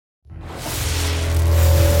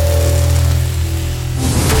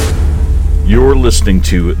You're listening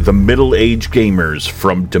to The Middle Age Gamers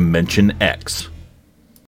from Dimension X.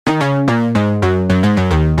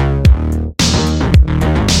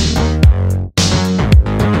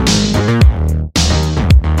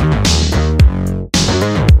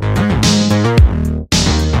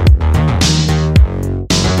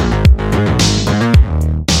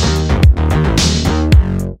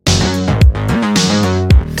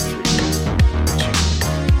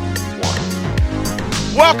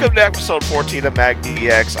 Welcome to episode 14 of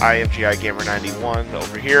MAGDX. I am GI Gamer 91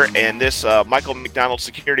 over here, and this Michael McDonald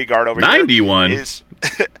security guard over 91? here is...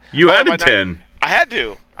 You added 10. I had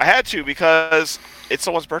to because it's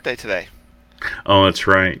someone's birthday today. Oh, that's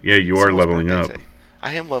right. Yeah, you are leveling up. Today.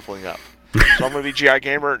 I am leveling up. So I'm going to be GI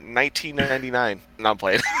Gamer 1999. No, I'm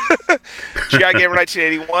playing. GI Gamer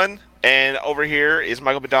 1981, and over here is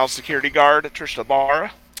Michael McDonald security guard, Trisha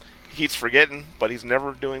Barra. He keeps forgetting, but he's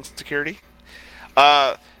never doing security.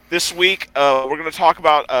 This week, we're going to talk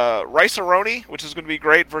about Rice-A-Roni, which is going to be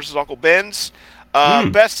great, versus Uncle Ben's.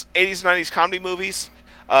 Best 80s and 90s comedy movies.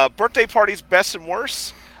 Birthday parties, best and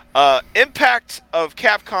worst. Impact of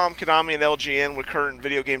Capcom, Konami, and LGN with current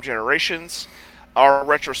video game generations. Our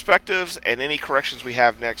retrospectives, and any corrections we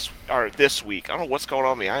have this week. I don't know what's going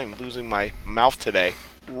on with me. I am losing my mouth today.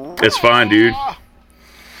 It's fine, dude.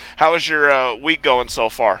 How is your week going so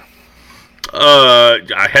far?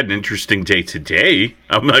 I had an interesting day today.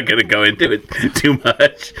 I'm not going to go into it too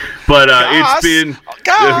much, but it's been.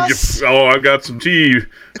 Oh, I got some tea,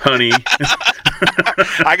 honey.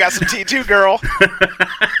 I got some tea too, girl.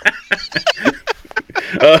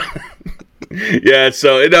 Yeah,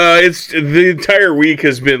 so it's the entire week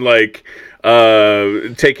has been like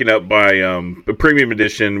taken up by a premium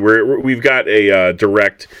edition where we've got a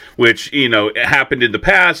direct, which it happened in the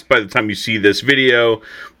past by the time you see this video,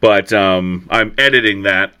 but I'm editing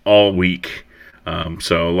that all week,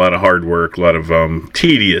 so a lot of hard work, a lot of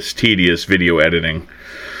tedious video editing,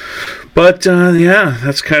 but yeah,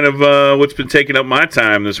 that's kind of what's been taking up my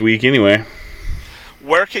time this week anyway.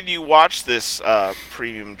 Where can you watch this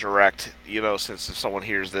premium direct, since if someone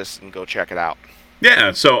hears this, and go check it out?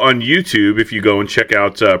 Yeah, so on YouTube, if you go and check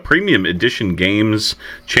out Premium Edition Games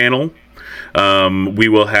channel, we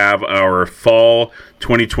will have our Fall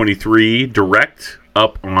 2023 Direct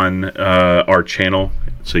up on our channel,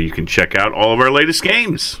 so you can check out all of our latest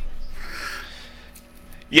games.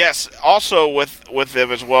 Yes, also with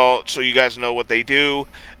them as well, so you guys know what they do,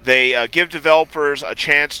 they give developers a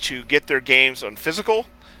chance to get their games on physical,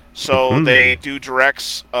 so they do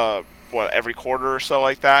directs every quarter or so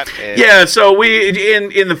like that? Yeah, so we,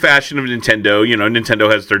 in the fashion of Nintendo,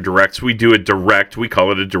 Nintendo has their directs. We do a direct. We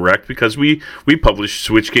call it a direct because we publish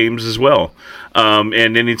Switch games as well.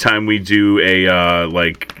 And anytime we do a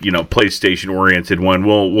PlayStation-oriented one,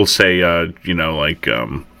 we'll say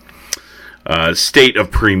State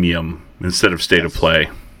of Premium instead of State of Play.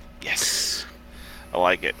 Yes, I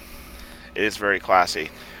like it. It is very classy.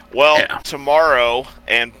 Well, tomorrow,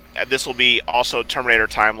 and this will be also Terminator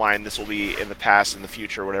Timeline. This will be in the past, in the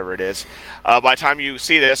future, whatever it is. By the time you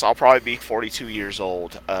see this, I'll probably be 42 years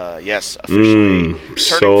old. Yes, officially turning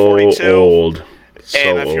so 42. Old.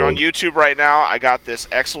 And if you're on YouTube right now, I got this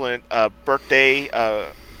excellent birthday,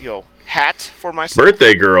 hat for myself.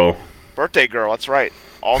 Birthday girl. Birthday girl. That's right.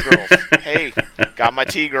 All girls. Hey, got my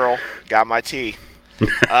tea, girl. Got my tea.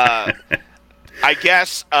 I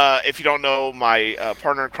guess, if you don't know, my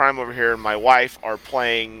partner in crime over here and my wife are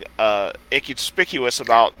playing inconspicuous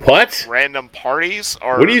about random parties.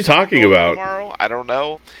 Or what are you talking about? Tomorrow? I don't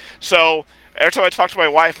know. So every time I talk to my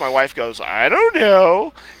wife goes, I don't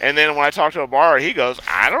know. And then when I talk to Amara, he goes,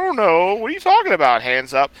 I don't know. What are you talking about?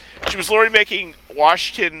 Hands up. She was literally making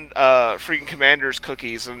Washington freaking Commanders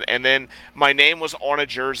cookies, and then my name was on a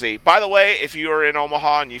jersey. By the way, if you are in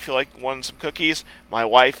Omaha and you feel like wanting some cookies, my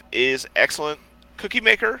wife is excellent cookie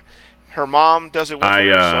maker. Her mom does it with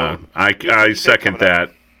her. I second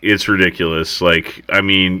that. It's ridiculous. Like, I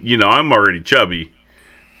mean, I'm already chubby,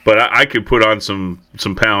 but I could put on some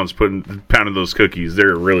pounds pounding those cookies.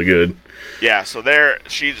 They're really good. Yeah, so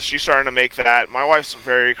she's starting to make that. My wife's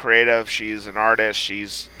very creative. She's an artist.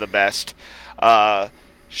 She's the best.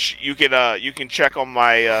 You can check on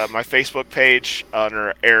my my Facebook page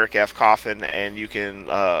under Eric F. Coffin, and you can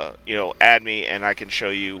add me, and I can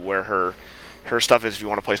show you where her stuff is if you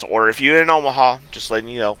want to place an order. If you're in Omaha, just letting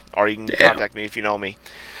you know, or you can contact me if you know me.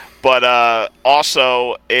 But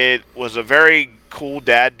also, it was a very cool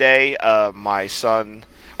dad day. My son,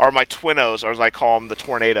 or my twinnos, or as I call them, the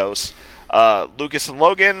Tornadoes, Lucas and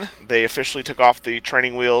Logan, they officially took off the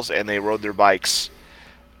training wheels and they rode their bikes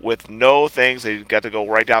with no things. They got to go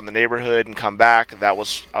right down the neighborhood and come back. That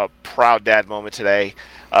was a proud dad moment today.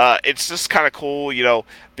 It's just kind of cool,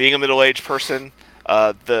 being a middle-aged person.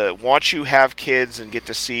 Once you have kids and get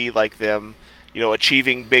to see like them,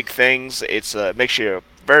 achieving big things, it makes you a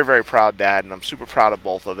very, very proud dad, and I'm super proud of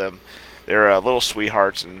both of them. They're little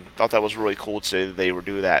sweethearts, and thought that was really cool to say that they would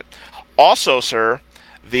do that. Also, sir,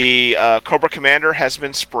 the Cobra Commander has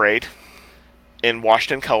been sprayed in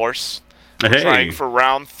Washington colors. We're trying for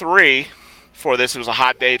round 3 for this. It was a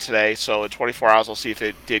hot day today, so in 24 hours we'll see if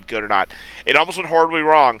it did good or not. It almost went horribly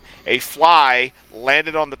wrong. A fly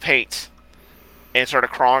landed on the paint and started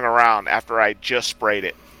crawling around after I just sprayed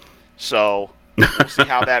it. So we'll see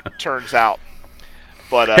how that turns out.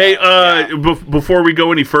 But hey, before we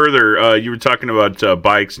go any further, you were talking about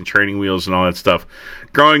bikes and training wheels and all that stuff.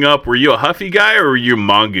 Growing up, were you a Huffy guy or were you a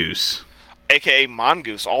Mongoose? AKA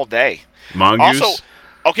Mongoose all day. Mongoose? Also,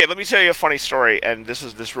 okay, let me tell you a funny story, and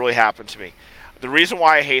this really happened to me. The reason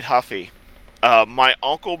why I hate Huffy, my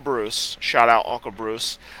Uncle Bruce, shout out Uncle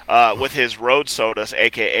Bruce, with his road sodas,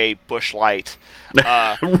 AKA Busch Light,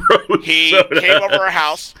 he came over our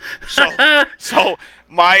house. So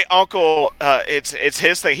my uncle, it's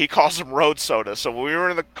his thing. He calls them road soda. So when we were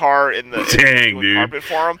in the car doing carpet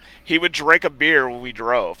for him, he would drink a beer when we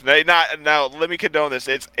drove. Now let me condone this.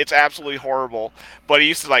 It's absolutely horrible. But he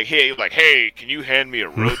used to hey, can you hand me a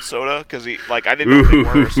road soda? Because I didn't know what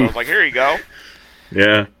they were, so I was like, here you go.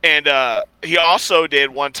 Yeah. And he also did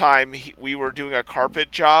one time. We were doing a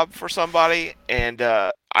carpet job for somebody, and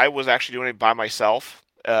I was actually doing it by myself.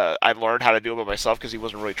 I learned how to do it by myself because he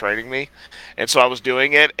wasn't really training me, and so I was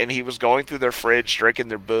doing it, and he was going through their fridge, drinking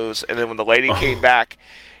their booze, and then when the lady came back,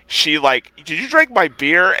 she did you drink my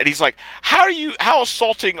beer? And he's like, how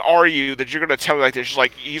assaulting are you that you're gonna tell me like this?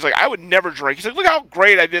 He's like, I would never drink. He's like, look how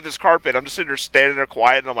great I did this carpet. I'm just sitting there standing there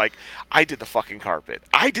quiet, and I'm like, I did the fucking carpet.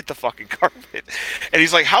 And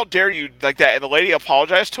he's like, how dare you like that? And the lady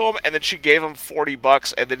apologized to him, and then she gave him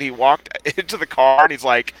 $40, and then he walked into the car, and he's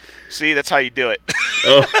like, see, that's how you do it.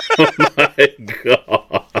 Oh my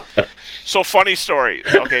god. So funny story.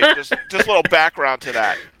 Okay, just a little background to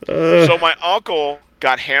that. So my uncle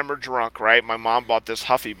got hammered drunk, right? My mom bought this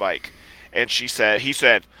Huffy bike, and he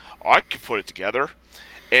said, I could put it together.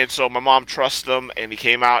 And so my mom trusted him, and he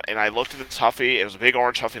came out, and I looked at this Huffy. It was a big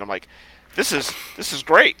orange Huffy, and I'm like, this is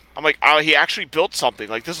great. I'm like, oh, he actually built something.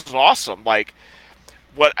 Like, this is awesome. Like,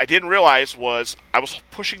 what I didn't realize was I was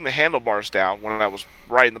pushing the handlebars down when I was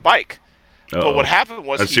riding the bike. Uh-oh. But what happened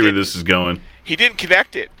was I see where this is going. He didn't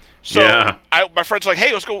connect it. So my friends were like,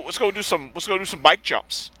 hey, let's go do some bike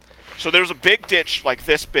jumps. So there was a big ditch like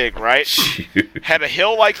this big, right? Had a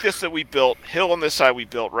hill like this that we built, hill on this side we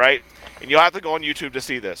built, right? And you'll have to go on YouTube to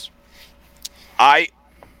see this. I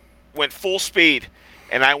went full speed,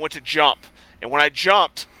 and I went to jump. And when I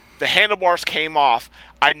jumped, the handlebars came off.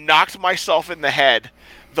 I knocked myself in the head.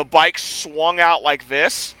 The bike swung out like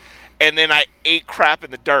this, and then I ate crap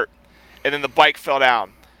in the dirt. And then the bike fell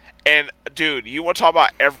down. And, dude, you want to talk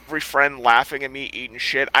about every friend laughing at me eating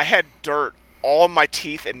shit? I had dirt all in my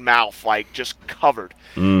teeth and mouth, like, just covered.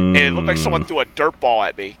 And it looked like someone threw a dirt ball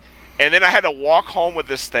at me. And then I had to walk home with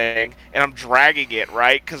this thing, and I'm dragging it,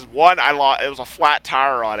 right? Because, one, it was a flat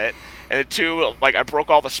tire on it. And two, like, I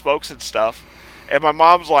broke all the spokes and stuff. And my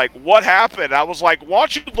mom's like, what happened? I was like, why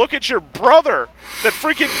don't you look at your brother that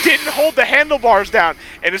freaking didn't hold the handlebars down?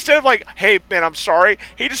 And instead of like, hey, man, I'm sorry,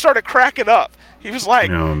 he just started cracking up. He was like,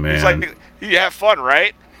 oh, man. He's like, you have fun,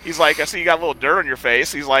 right? He's like, I see you got a little dirt on your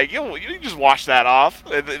face. He's like, you just wash that off.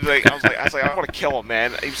 And I was like, I want to kill him,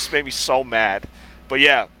 man. He just made me so mad. But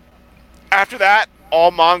yeah, after that,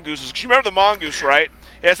 all mongooses. You remember the mongoose, right?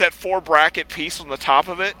 It has that 4-bracket piece on the top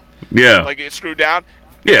of it. Yeah. Like it's screwed down.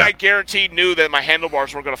 Yeah. I guaranteed knew that my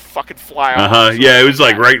handlebars weren't going to fucking fly off. Yeah, it was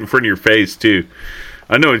like right in front of your face too.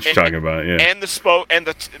 I know what you're talking about. Yeah. And the spoke and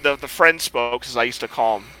the friend spokes, as I used to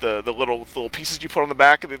call them, the little pieces you put on the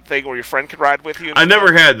back of the thing where your friend could ride with you. I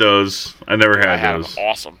never had those. I had those. Them.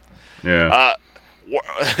 Awesome. Yeah.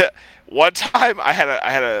 One time I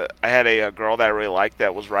had a girl that I really liked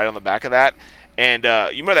that was right on the back of that, and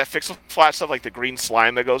you remember that fix flat stuff like the green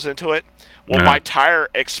slime that goes into it? Well, my tire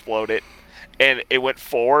exploded. And it went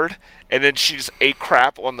forward, and then she just ate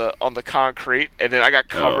crap on the concrete, and then I got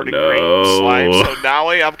covered in green slime. So now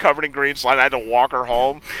I'm covered in green slime. I had to walk her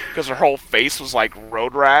home because her whole face was like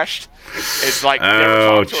road rashed. It's like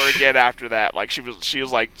never talked to her again after that. Like she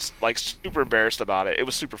was like super embarrassed about it. It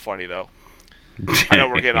was super funny though. I know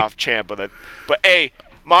we're getting off champ, but hey,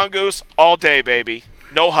 mongoose all day, baby.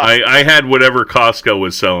 No huff. I had whatever Costco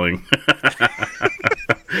was selling.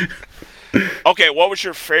 Okay, what was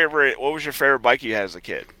your favorite bike you had as a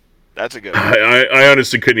kid? That's a good one. I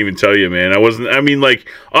honestly couldn't even tell you, man. I mean, like,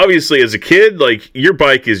 obviously as a kid, like, your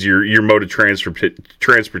bike is your mode of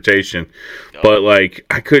transportation. Yep. But, like,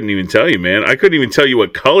 I couldn't even tell you, man. I couldn't even tell you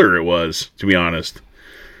what color it was, to be honest.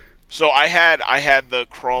 So I had the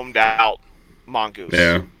chromed out Mongoose.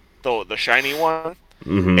 Yeah. The shiny one.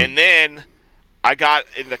 Mm-hmm. And then I got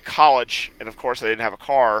into college, and of course I didn't have a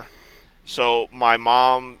car. So my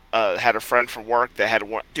mom had a friend from work that had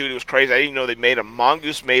one. Dude, it was crazy. I didn't even know they made them.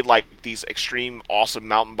 Mongoose made like these extreme, awesome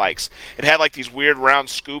mountain bikes. It had like these weird round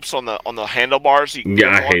scoops on the handlebars. You can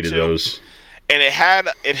I hated those. And it had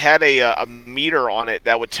a meter on it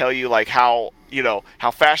that would tell you like how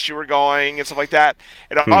fast you were going and stuff like that.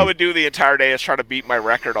 And all I would do the entire day is try to beat my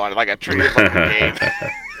record on it. Like I treated it like a game.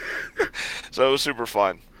 So it was super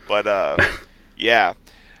fun. But yeah.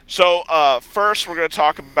 So first we're going to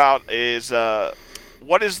talk about is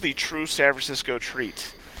what is the true San Francisco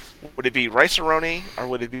treat? Would it be Rice-A-Roni or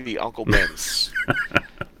would it be Uncle Ben's?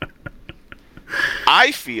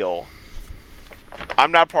 I feel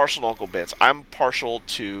I'm not partial to Uncle Ben's. I'm partial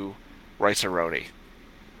to Rice-A-Roni.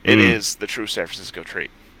 It is the true San Francisco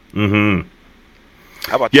treat. Mm-hmm.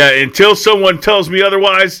 How about you? Until someone tells me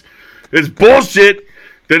otherwise, it's bullshit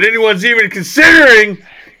that anyone's even considering.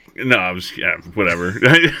 No, whatever.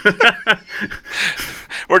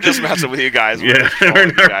 We're just messing with you guys. We're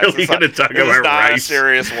not really going to talk about rice. Not a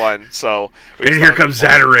serious one. So, and here comes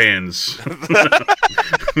Zatarans.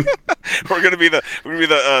 We're going to be the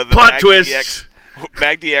plot twist.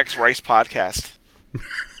 MAGDX Rice Podcast.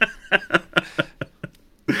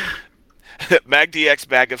 MAGDX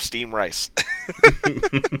bag of steam rice.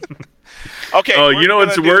 Okay. Oh, you know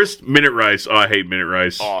what's the worst? Minute rice. Oh, I hate minute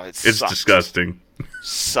rice. Oh, it's disgusting.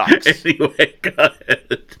 Sucks. Anyway, go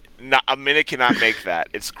ahead. A minute cannot make that.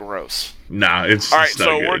 It's gross. Nah, it's all right. Not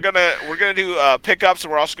So good. we're gonna do pickups,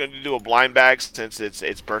 and we're also gonna do a blind bag since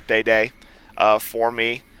it's birthday day for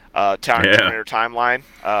me. Terminator timeline.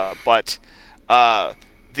 But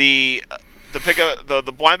the pickup the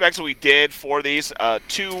blind bags that we did for these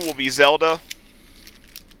 2 will be Zelda,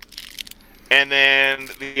 and then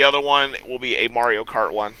the other one will be a Mario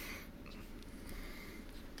Kart one.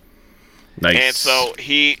 Nice. And so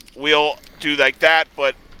we'll do like that,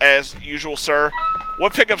 but as usual, sir,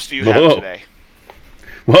 what pickups do you have today?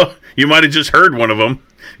 Well, you might have just heard one of them.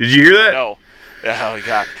 Did you hear that? No. Oh,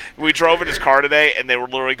 God. We drove in his car today, and they were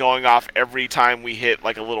literally going off every time we hit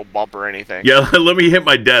like a little bump or anything. Yeah, let me hit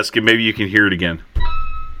my desk, and maybe you can hear it again.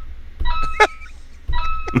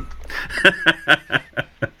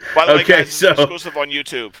 By the way, guys, this is exclusive on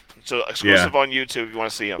YouTube. So exclusive on YouTube if you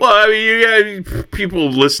want to see them. Well, I mean,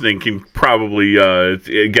 people listening can probably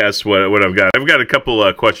guess what I've got. I've got a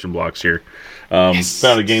couple question blocks here. Yes.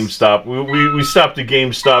 Found a GameStop. We stopped at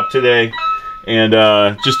GameStop today, and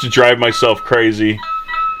just to drive myself crazy,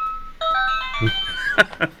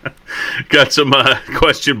 got some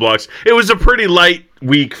question blocks. It was a pretty light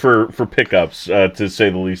week for pickups, to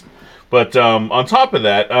say the least. But on top of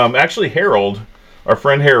that, actually Harold, our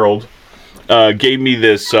friend Harold, gave me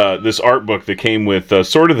this art book that came with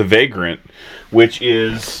Sword of the Vagrant, which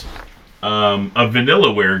is a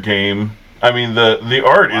Vanillaware game. I mean, the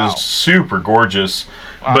art is super gorgeous.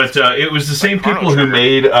 Wow. But it was the same people who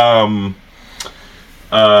made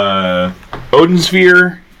Odin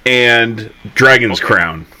Sphere and Dragon's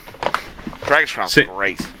Crown. Dragon's Crown's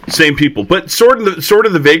great. Same people. But Sword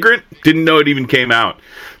of the Vagrant, didn't know it even came out.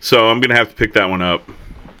 So I'm going to have to pick that one up.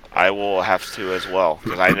 I will have to as well,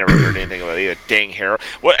 because I never heard anything about it either. Dang, Harold.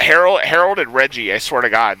 Harold and Reggie, I swear to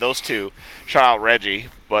God, those two, shout out Reggie,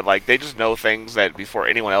 but like they just know things that before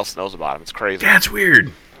anyone else knows about them. It's crazy. That's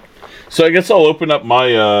weird. So I guess I'll open up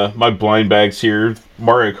my my blind bags here.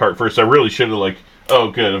 Mario Kart first. I really should have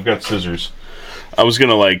oh good, I've got scissors. I was going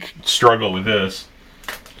to struggle with this.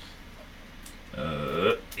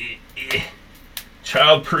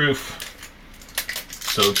 Childproof.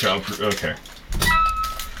 So childproof. Okay.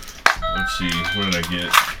 Let's see. What did I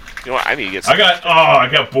get? You know what? I need to get some. I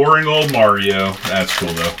got boring old Mario. That's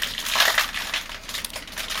cool though.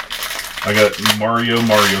 I got Mario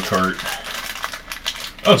Kart.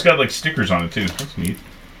 Oh, it's got stickers on it too. That's neat.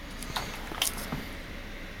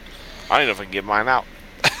 I don't know if I can get mine out.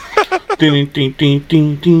 Ding, ding, ding,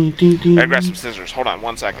 ding, ding, ding, ding. I grab some scissors. Hold on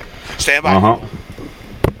 1 second. Stand by.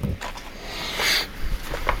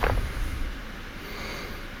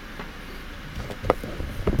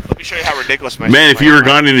 Let me show you how ridiculous my man. If you were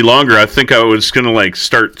gone any longer, I think I was gonna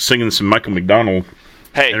start singing some Michael McDonald.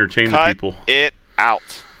 Hey, entertain cut the people. It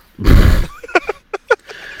out.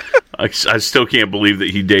 I still can't believe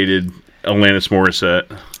that he dated Alanis Morissette.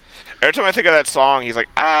 Every time I think of that song, he's like,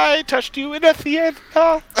 "I touched you in a theater."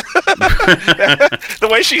 The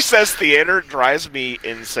way she says "theater" drives me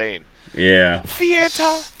insane. Yeah.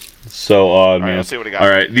 Theater. So odd, All right, man. let's see what we got. All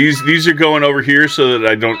right, these are going over here so that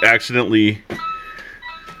I don't accidentally.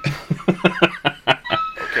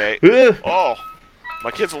 Okay. Oh,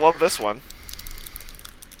 my kids will love this one.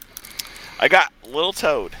 I got Little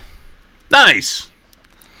Toad. Nice.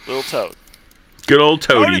 Little Toad. Good old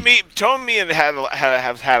Toady. Toad and me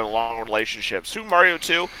have had a long relationship. Super Mario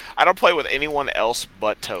 2, I don't play with anyone else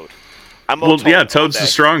but Toad. Toad's the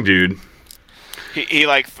strong dude. He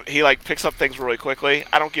picks up things really quickly.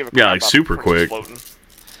 I don't give a crap. Yeah, like super quick. Floating.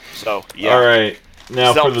 So yeah. All right.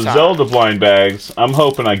 Now for the Zelda blind bags, I'm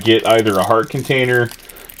hoping I get either a heart container,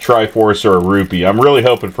 Triforce, or a rupee. I'm really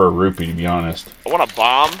hoping for a rupee, to be honest. I want a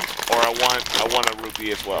bomb, or I want a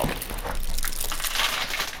rupee as well.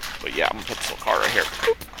 But yeah, I'm gonna put this little card right here.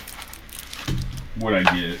 What'd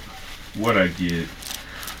I get?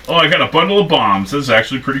 Oh, I got a bundle of bombs. This is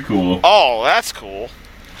actually pretty cool. Oh, that's cool.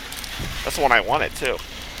 That's the one I wanted too.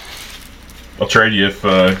 I'll trade you if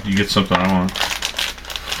you get something I want.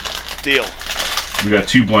 Deal. We got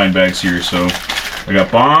 2 blind bags here, so I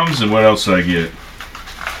got bombs, and what else did I get?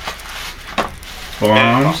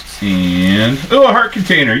 Bombs and a heart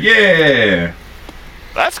container. Yeah.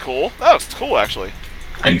 That's cool. That was cool, actually.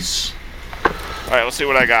 Nice. All right, let's see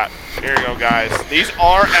what I got. Here you go, guys. These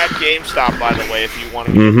are at GameStop, by the way, if you want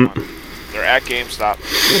to get one. They're at GameStop.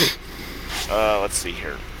 Let's see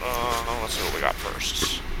here. Let's see what we got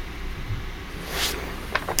first.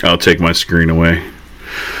 I'll take my screen away.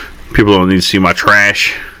 People don't need to see my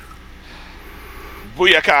trash.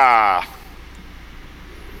 Booyaka!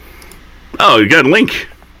 Oh, you got Link.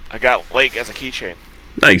 I got Link as a keychain.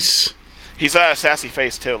 Nice. He's got a sassy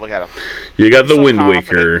face, too. Look at him. You got the Wind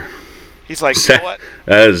Waker. He's like, you know what?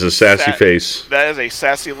 That is a sassy face. That is a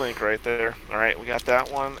sassy Link right there. All right, we got that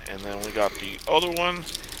one, and then we got the other one.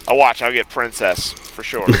 Oh, watch, I'll get Princess for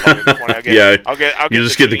sure. I'll get you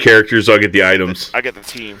just get the characters. I'll get the items. I get the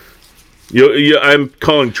team. I'm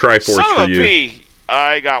calling Triforce Son for of a you. P.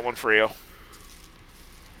 I got one for you.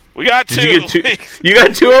 We got 2. Did you get 2? You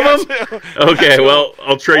got 2 of them? Okay, well,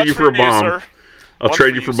 I'll trade you for a bomb. I'll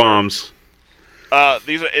trade you for bombs.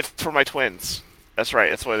 It's for my twins. That's right.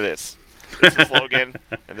 That's what it is. This is Logan,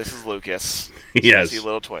 and this is Lucas. Yes. Sassy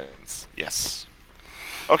little twins. Yes.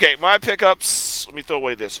 Okay, my pickups. Let me throw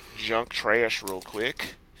away this junk trash real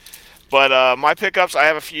quick. But my pickups, I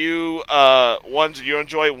have a few ones you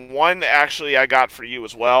enjoy. One, actually, I got for you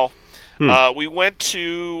as well. We went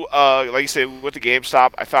to, like you said, we went to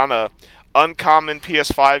GameStop. I found a uncommon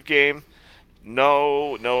PS5 game.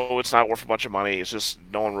 No, it's not worth a bunch of money. It's just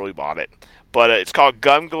no one really bought it. But it's called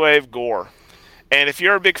Gungrave Gore. And if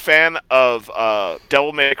you're a big fan of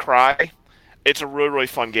Devil May Cry, it's a really, really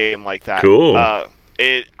fun game like that. Cool. I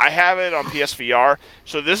have it on PSVR.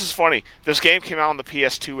 So this is funny. This game came out in the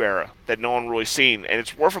PS2 era that no one really seen, and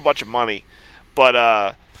it's worth a bunch of money.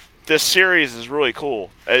 But this series is really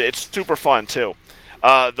cool. It's super fun too.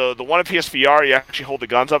 The one in PSVR, you actually hold the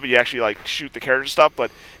guns up and you actually like shoot the character stuff.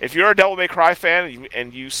 But if you're a Devil May Cry fan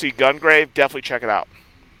and you see Gungrave, definitely check it out.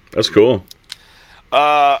 That's cool.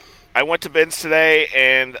 I went to Ben's today,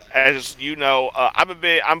 and as you know,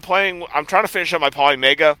 I'm trying to finish up my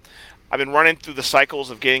Polymega. I've been running through the cycles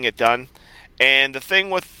of getting it done. And the thing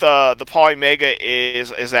with the Polymega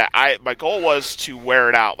is that my goal was to wear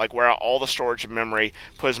it out, like wear out all the storage and memory,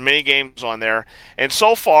 put as many games on there. And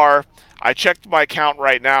so far, I checked my account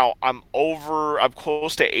right now. I'm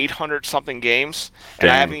close to 800 something games, and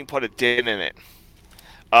I haven't even put a dent in it.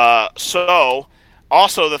 So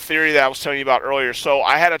also the theory that I was telling you about earlier. So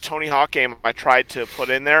I had a Tony Hawk game I tried to put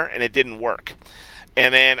in there, and it didn't work.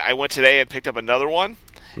 And then I went today and picked up another one,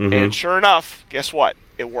 and sure enough, guess what?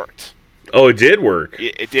 It worked. Oh, it did work.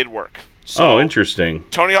 It did work. So, interesting.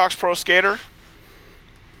 Tony Hawk's Pro Skater.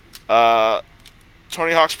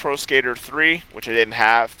 Tony Hawk's Pro Skater 3, which I didn't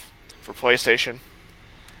have for PlayStation.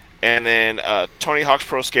 And then Tony Hawk's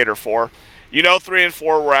Pro Skater 4. You know, 3 and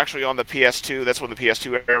 4 were actually on the PS2. That's when the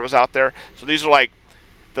PS2 era was out there. So these are like,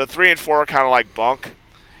 the 3 and 4 are kind of like bunk.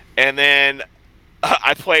 And then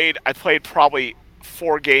I played probably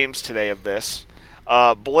 4 games today of this.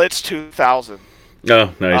 Blitz 2000.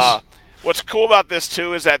 Oh, nice. What's cool about this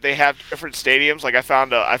too is that they have different stadiums. Like I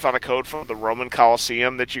found a code from the Roman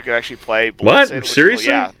Coliseum that you could actually play Blitz in. What? Seriously?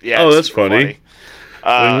 Yeah. Oh, that's funny.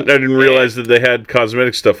 I didn't realize that they had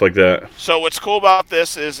cosmetic stuff like that. So what's cool about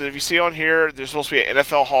this is if you see on here, there's supposed to be an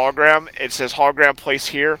NFL hologram. It says hologram place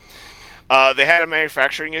here. They had a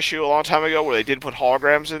manufacturing issue a long time ago where they did put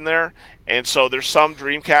holograms in there, and so there's some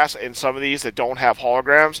Dreamcast and some of these that don't have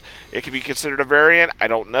holograms. It could be considered a variant. I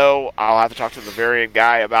don't know. I'll have to talk to the variant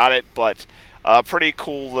guy about it, but pretty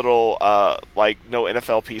cool little like no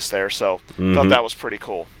NFL piece there. So thought that was pretty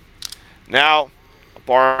cool. Now,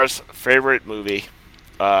 Bar's favorite movie.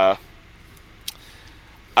 I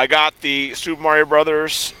got the Super Mario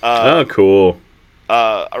Brothers. Oh, cool.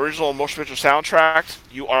 Original motion picture soundtrack.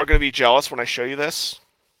 You are going to be jealous when I show you this.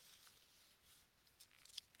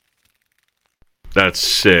 That's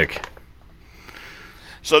sick.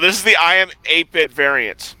 So this is the IM 8-bit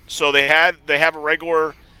variant. So they have a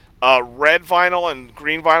regular red vinyl and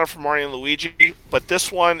green vinyl for Mario and Luigi, but this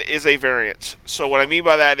one is a variant. So what I mean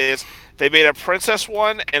by that is they made a princess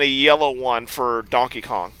one and a yellow one for Donkey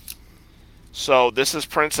Kong. So this is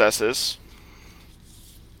princesses.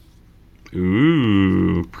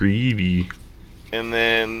 Ooh, pretty. And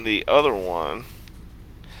then the other one.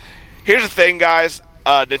 Here's the thing, guys.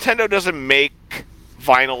 Nintendo doesn't make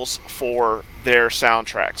vinyls for their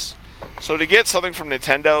soundtracks. So to get something from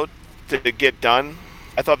Nintendo to get done,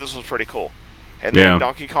 I thought this was pretty cool. And then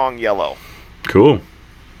Donkey Kong Yellow. Cool.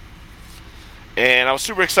 And I was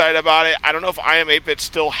super excited about it. I don't know if IM 8-bit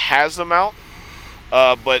still has them out.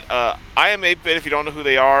 But IM 8-bit, if you don't know who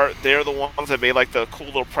they are, they're the ones that made like the cool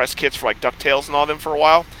little press kits for like DuckTales and all them for a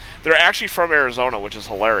while. They're actually from Arizona, which is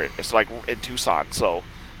hilarious. It's like in Tucson, so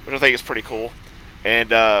which I think is pretty cool. And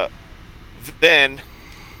then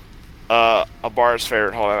a Bar's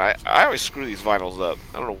favorite. Hold on, I always screw these vinyls up.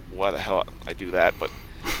 I don't know why the hell I do that, but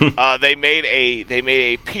they made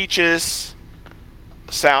a Peaches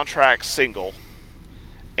soundtrack single,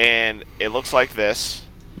 and it looks like this.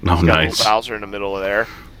 Oh, it's got nice. little Bowser in the middle of there.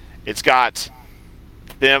 It's got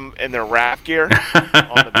them in their rap gear on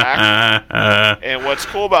the back. And what's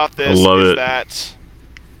cool about this is that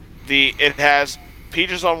it has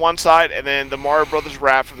Peaches on one side and then the Mario Brothers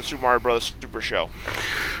rap from the Super Mario Brothers Super Show.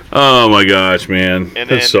 Oh my gosh, man. And that's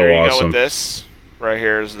then so there you awesome. go with this. Right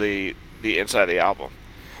here is the inside of the album.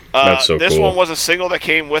 That's so this cool. one was a single that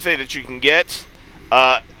came with it that you can get.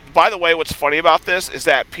 By the way, what's funny about this is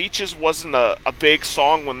that Peaches wasn't a big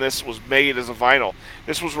song when this was made as a vinyl.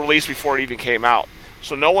 This was released before it even came out.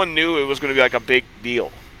 So no one knew it was going to be like a big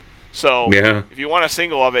deal. So if you want a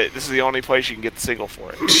single of it, this is the only place you can get the single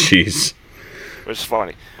for it. Jeez. Which is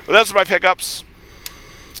funny. But those are my pickups.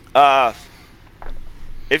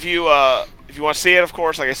 If you want to see it, of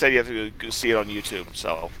course, like I said, you have to go see it on YouTube.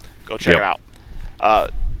 So go check it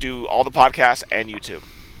out. Do all the podcasts and YouTube.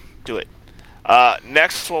 Do it.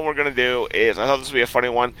 Next one we're going to do is, I thought this would be a funny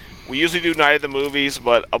one. We usually do Night of the Movies,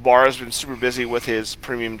 but Abar has been super busy with his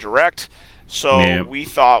Premium Direct. So we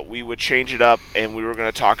thought we would change it up, and we were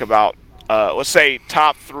going to talk about, let's say,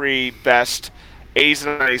 top 3 best 80s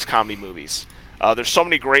and 90s comedy movies. There's so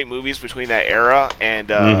many great movies between that era,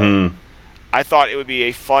 and I thought it would be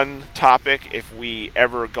a fun topic if we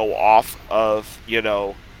ever go off of,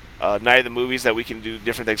 Night of the Movies, that we can do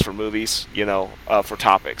different things for movies, for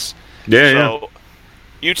topics. So,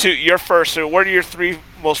 you two, you're first. So, what are your 3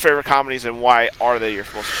 most favorite comedies, and why are they your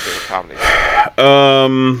most favorite comedies?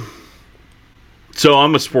 So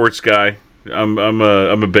I'm a sports guy. I'm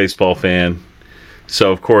a baseball fan.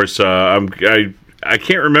 So of course, I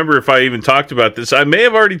can't remember if I even talked about this. I may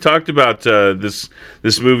have already talked about this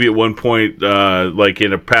movie at one point, like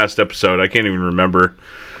in a past episode. I can't even remember.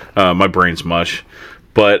 My brain's mush.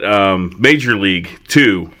 But Major League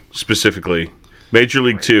 2 specifically, Major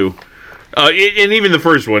League 2. And even the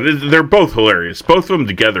first one, they're both hilarious. Both of them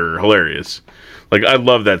together are hilarious. Like, I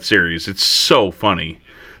love that series. It's so funny.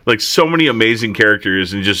 Like, so many amazing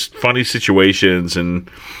characters and just funny situations. And,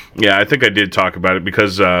 yeah, I think I did talk about it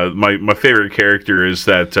because my favorite character is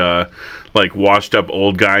that, like, washed-up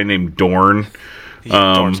old guy named Dorn.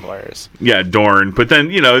 Dorn's hilarious. Yeah, Dorn. But then,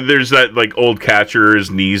 there's that, like, old catcher. His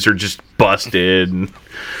knees are just busted. And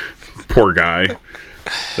poor guy.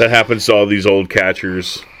 That happens to all these old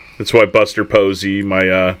catchers. That's why Buster Posey,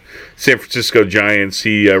 my San Francisco Giants,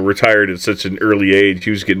 he retired at such an early age.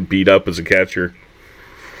 He was getting beat up as a catcher.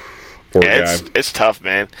 Poor guy. It's tough,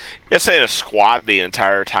 man. It's in a squat the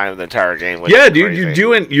entire time of the entire game. Yeah, dude,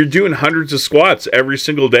 you're doing hundreds of squats every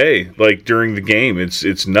single day, like during the game.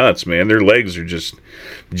 It's nuts, man. Their legs are just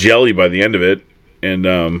jelly by the end of it, and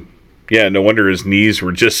yeah, no wonder his knees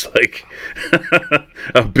were just like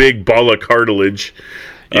a big ball of cartilage.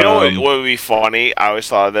 You know what would be funny? I always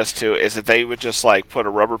thought of this too. Is that they would just like put a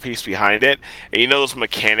rubber piece behind it, and those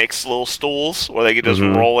mechanics little stools where they could just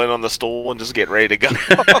roll in on the stool and just get ready to go.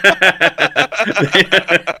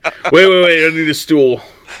 Wait! I need a stool.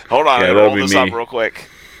 Hold on, I'm gonna roll this up real quick.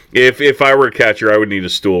 If I were a catcher, I would need a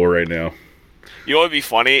stool right now. You know what would be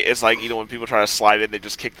funny? It's like, when people try to slide in, they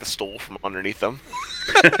just kick the stool from underneath them.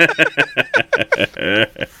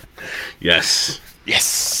 Yes.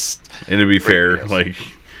 Yes. And to be fair, like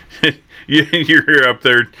you're up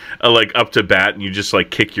there, like up to bat, and you just like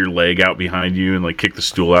kick your leg out behind you and like kick the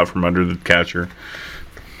stool out from under the catcher.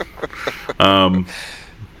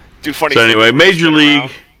 Do funny. So anyway, Major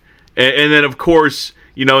League, and then of course,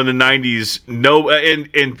 in the '90s,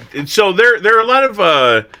 and so there are a lot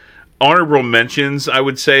of honorable mentions. I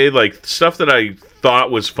would say, like, stuff that I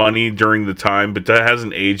thought was funny during the time, but that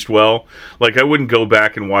hasn't aged well. Like, I wouldn't go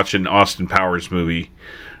back and watch an Austin Powers movie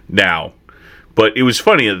now, but it was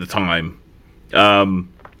funny at the time.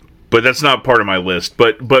 But that's not part of my list.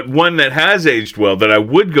 But one that has aged well that I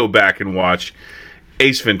would go back and watch,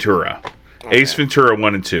 Ace Ventura. Ace Ventura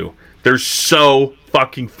 1 and 2. They're so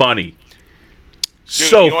fucking funny. Dude,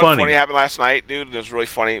 so you know funny. What funny happened last night, dude? It was really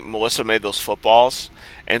funny. Melissa made those footballs,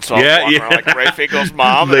 and so I was walking around like Ray Finkel's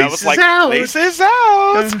mom, and I was like, "Laces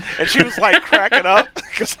out!" And she was like cracking up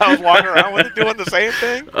because I was walking around with it doing the same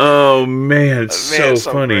thing. Oh man, it's so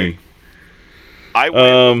funny. Great. I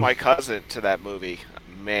went with my cousin to that movie,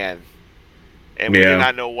 man, and we did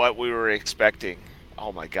not know what we were expecting.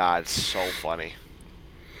 Oh my god, it's so funny.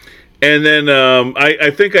 And then I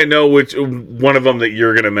think I know which one of them that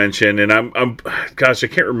you're going to mention, and I'm gosh, I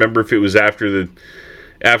can't remember if it was after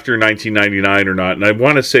 1999 or not, and I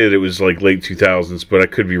want to say that it was like late 2000s, but I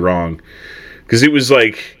could be wrong, because it was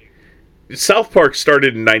like South Park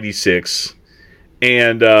started in '96,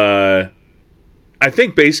 and I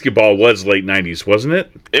think basketball was late '90s, wasn't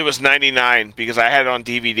it? It was '99 because I had it on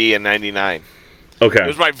DVD in '99. Okay, it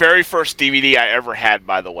was my very first DVD I ever had,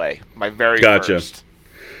 by the way, my very first.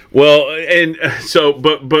 Well, and so,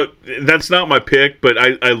 but that's not my pick, but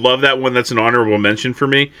I love that one. That's an honorable mention for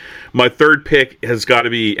me. My third pick has got to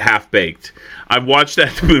be Half Baked. I've watched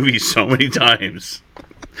that movie so many times.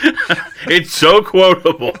 It's so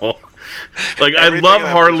quotable. Like, I love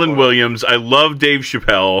Harlan Williams. I love Dave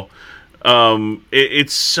Chappelle.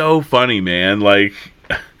 It's so funny, man. Like,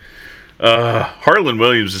 Harlan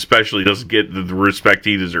Williams especially doesn't get the respect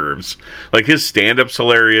he deserves. Like, his stand-up's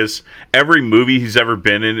hilarious. Every movie he's ever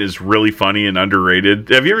been in is really funny and underrated.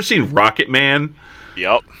 Have you ever seen Rocket Man?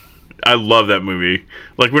 Yep. I love that movie.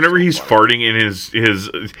 Like, whenever he's farting in his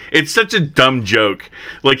it's such a dumb joke.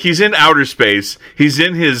 Like, he's in outer space. He's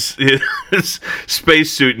in his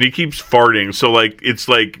space suit, and he keeps farting. So, like, it's,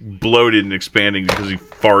 like, bloated and expanding because he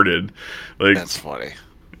farted. Like, that's funny.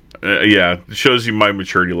 Yeah, it shows you my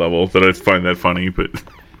maturity level that I find that funny. But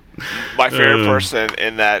my favorite person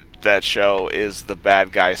in that show is the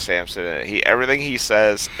bad guy Samson. Everything he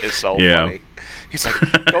says is so funny. He's like,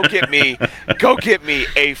 go get me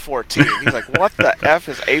A14. He's like, what the F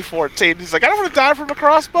is A14? He's like, I don't want to die from a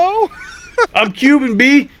crossbow. I'm Cuban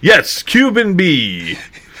B. Yes, Cuban B.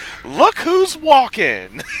 Look who's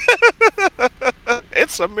walking.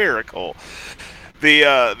 It's a miracle. The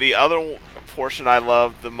other portion I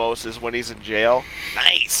love the most is when he's in jail.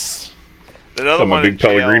 Nice. Another one big in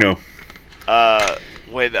jail, Pellegrino.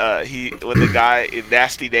 When the guy in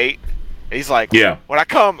Nasty Date, he's like, yeah, when I'm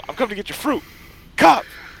coming to get your fruit, cup.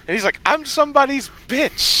 And he's like, I'm somebody's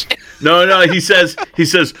bitch. No, he says,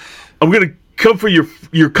 I'm gonna come for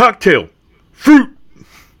your cocktail, fruit.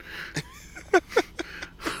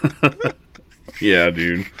 Yeah,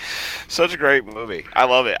 dude. Such a great movie. I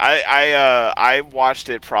love it. I watched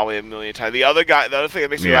it probably a million times. The other thing that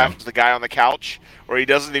makes me laugh is the guy on the couch where he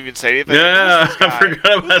doesn't even say anything. Yeah, like, I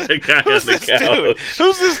forgot about the guy on the couch.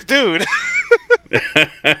 Who's this dude?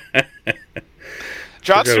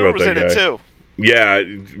 John Stewart was in it too. Yeah,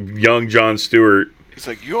 young John Stewart. He's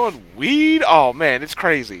like, you on weed? Oh man, it's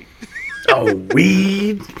crazy. Oh,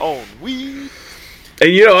 weed? Oh, weed.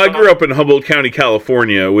 And I grew up in Humboldt County,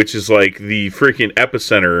 California, which is like the freaking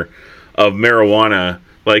epicenter of marijuana.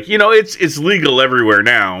 Like, it's legal everywhere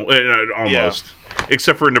now, almost,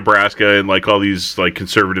 except for Nebraska and like all these like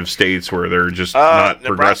conservative states where they're just not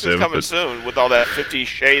progressive. Nebraska's coming soon with all that 50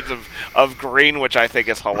 Shades of Green, which I think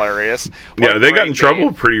is hilarious. Yeah, they got in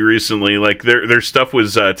trouble pretty recently. Like their stuff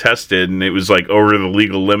was tested and it was like over the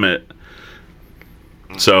legal limit.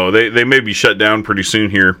 So they may be shut down pretty soon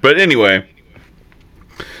here. But anyway.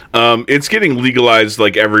 It's getting legalized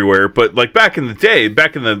like everywhere, but like back in the day,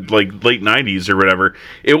 back in the like late 90s or whatever,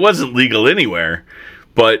 it wasn't legal anywhere,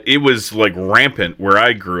 but it was like rampant where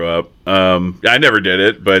I grew up. I never did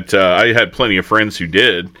it, but I had plenty of friends who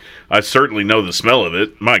did. I certainly know the smell of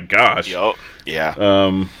it. My gosh. Yup.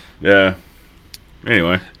 Yeah. Yeah.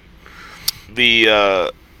 Anyway.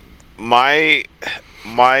 The my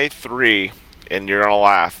 3 and you're gonna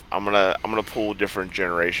laugh. I'm gonna pull different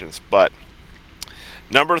generations, but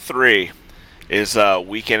number 3 is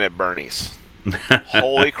Weekend at Bernie's.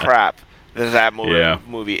 Holy crap! That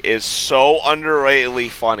movie is so underratedly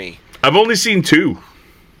funny. I've only seen 2.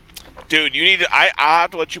 Dude, you need to. I'll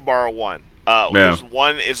have to let you borrow one. Because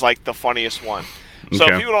one is like the funniest one. So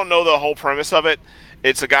if people don't know the whole premise of it,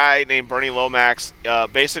 it's a guy named Bernie Lomax.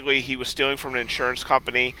 Basically, he was stealing from an insurance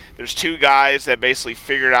company. There's 2 guys that basically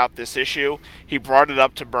figured out this issue. He brought it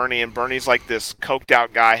up to Bernie, and Bernie's like this coked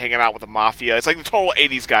out guy hanging out with the mafia. It's like the total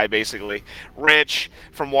 80s guy, basically. Rich,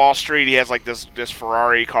 from Wall Street. He has like this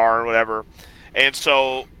Ferrari car or whatever. And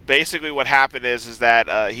so basically what happened is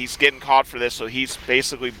that he's getting caught for this, so he's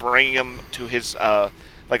basically bringing him to his,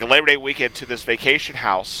 like a Labor Day weekend, to this vacation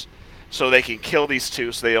house so they can kill these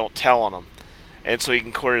 2 so they don't tell on him. And so he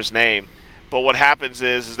can clear his name. But what happens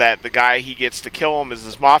is that the guy he gets to kill him is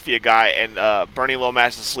this mafia guy, and Bernie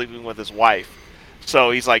Lomax is sleeping with his wife.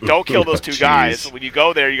 So he's like, don't kill those 2 guys. When you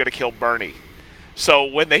go there, you're going to kill Bernie. So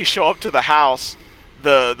when they show up to the house,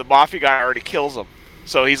 the mafia guy already kills him.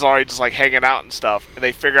 So he's already just like hanging out and stuff. And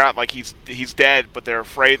they figure out like he's dead, but they're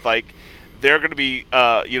afraid like they're going to be,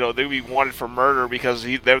 they're going to be wanted for murder because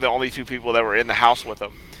they're the only 2 people that were in the house with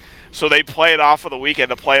him. So they play it off for the weekend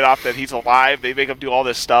to play it off that he's alive. They make him do all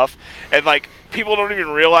this stuff. And, like, people don't even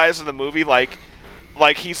realize in the movie, like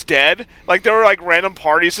he's dead. Like, there were, like, random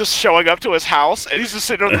parties just showing up to his house, and he's just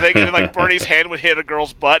sitting there thinking, and, like, Bernie's hand would hit a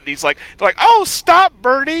girl's butt, and they're like, oh, stop,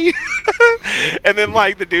 Bernie! And then,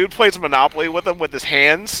 like, the dude plays Monopoly with him with his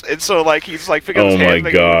hands, and so, like, he's, like, picking up his hand and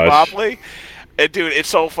making Monopoly. And, dude, it's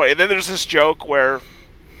so funny. And then there's this joke where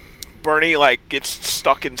Bernie, like, gets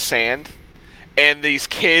stuck in sand, and these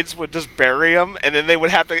kids would just bury him, and then they would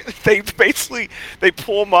have to, they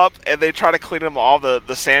pull him up, and they try to clean him all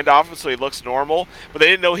the sand off him so he looks normal, but they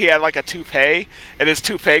didn't know he had, like, a toupee, and his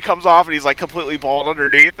toupee comes off, and he's, like, completely bald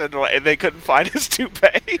underneath, and they couldn't find his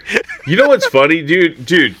toupee. You know what's funny? Dude,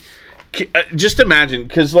 just imagine,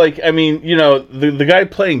 because, like, I mean, you know, the guy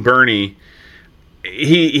playing Bernie,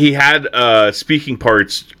 he had speaking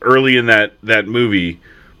parts early in that movie,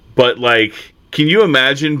 but, like, can you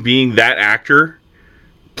imagine being that actor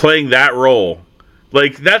playing that role?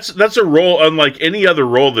 Like, that's a role unlike any other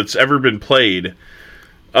role that's ever been played.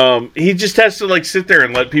 He just has to, like, sit there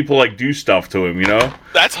and let people, like, do stuff to him, you know?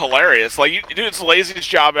 That's hilarious. Like, dude, it's the laziest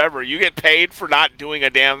job ever. You get paid for not doing a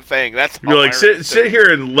damn thing. That's hilarious. You're like, sit here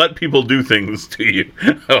and let people do things to you.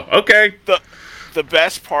 Oh, okay. The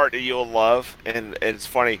best part that you'll love, and it's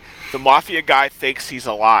funny, the mafia guy thinks he's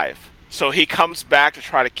alive. So he comes back to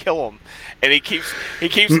try to kill him. And he keeps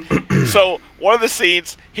so one of the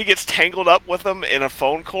scenes, he gets tangled up with them in a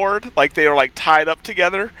phone cord, like they are like tied up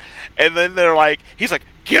together, and then he's like,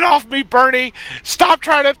 get off me, Bernie, stop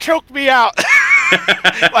trying to choke me out.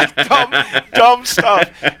 Like dumb stuff.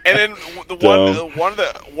 And then one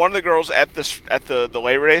of the girls at the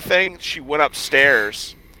Labor Day thing, she went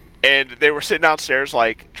upstairs, and they were sitting downstairs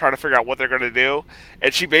like trying to figure out what they're gonna do,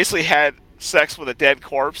 and she basically had sex with a dead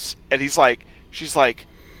corpse, and she's like,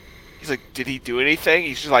 did he do anything?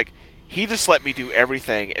 He's just like, he just let me do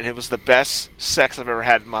everything, and it was the best sex I've ever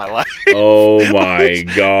had in my life. Oh my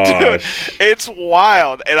gosh. Dude, it's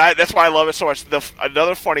wild, and that's why I love it so much.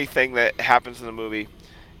 Another funny thing that happens in the movie,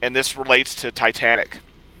 and this relates to Titanic,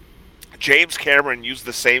 James Cameron used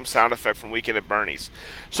the same sound effect from Weekend at Bernie's.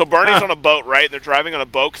 So Bernie's on a boat, right? They're driving on a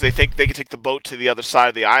boat because they think they can take the boat to the other side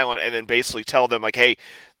of the island and then basically tell them, like, hey,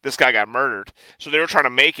 this guy got murdered. So they were trying to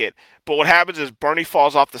make it. But what happens is Bernie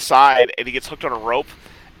falls off the side and he gets hooked on a rope.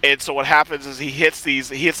 And so what happens is he hits these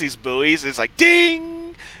buoys. And it's like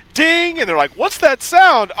ding, ding, and they're like, "What's that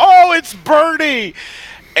sound?" Oh, it's Bernie.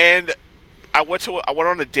 And I went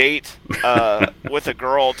on a date with a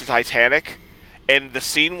girl to Titanic, and the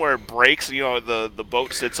scene where it breaks, you know, the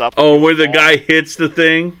boat sits up. Oh, where the guy hits the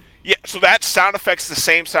thing. Yeah, so that sound effect's the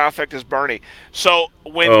same sound effect as Bernie. So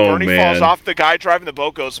when Bernie falls off, the guy driving the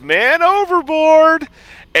boat goes, "Man overboard!"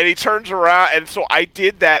 And he turns around, and so I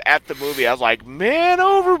did that at the movie. I was like, "Man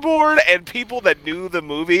overboard!" And people that knew the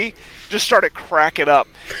movie just started cracking up.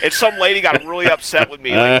 And some lady got really upset with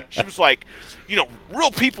me. Like, she was like, "You know,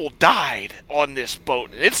 real people died on this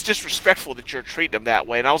boat, and it's disrespectful that you're treating them that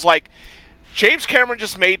way." And I was like, James Cameron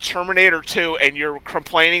just made Terminator 2, and you're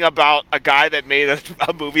complaining about a guy that made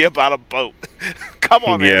a movie about a boat. Come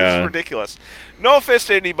on, man. This is ridiculous. No offense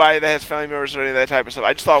to anybody that has family members or any of that type of stuff.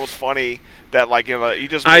 I just thought it was funny that, like, you know, you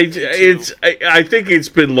just... I think it's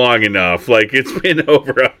been long enough. Like, it's been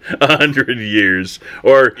over 100 years.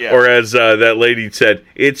 Or as that lady said,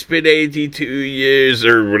 it's been 82 years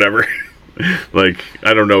or whatever. Like,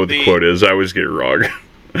 I don't know what the quote is. I always get it wrong.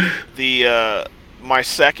 My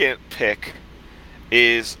second pick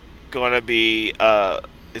is going to be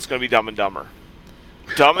it's going to be Dumb and Dumber.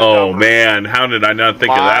 Dumb and Oh Dumber. man, how did I not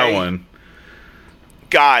think of that one?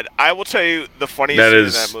 God, I will tell you the funniest thing in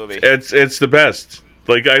that movie. It's the best.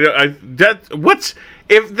 Like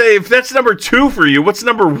if that's number 2 for you, what's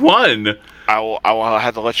number 1? I will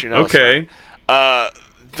have to let you know. Okay.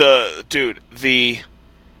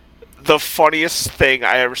 The funniest thing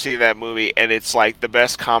I ever seen in that movie, and it's like the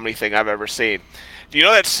best comedy thing I've ever seen. Do you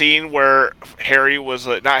know that scene where Harry was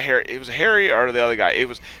not Harry? It was Harry or the other guy.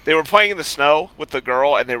 They were playing in the snow with the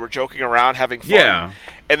girl, and they were joking around, having fun. Yeah.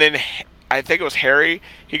 And then I think it was Harry.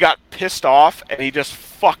 He got pissed off, and he just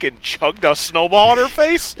fucking chugged a snowball in her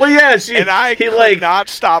face. Well, yes, and I could not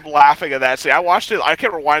stop laughing at that scene. I watched it. I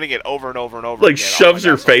kept rewinding it over and over and over. Like again. shoves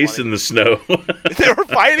her face in the snow. They were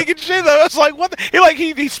fighting and shit. I was like, what?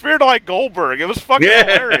 He speared like Goldberg. It was fucking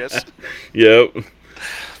hilarious. Yep.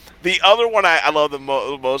 The other one I love the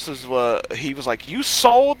most is he was like, "You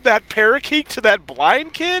sold that parakeet to that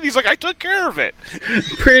blind kid?" He's like, "I took care of it."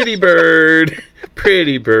 Pretty bird.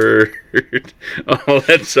 Pretty bird. Oh,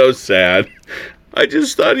 that's so sad. I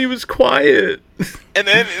just thought he was quiet. And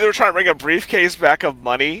then they were trying to bring a briefcase back of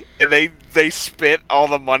money, and they spit all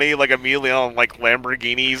the money like immediately on like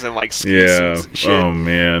Lamborghinis and like ski suits and shit. Oh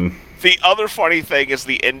man. The other funny thing is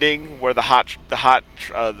the ending where the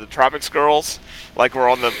Tropics girls like were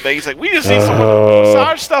on the thing. He's like, "We just need someone to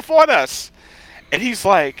massage stuff on us," and he's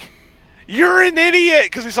like, "You're an idiot,"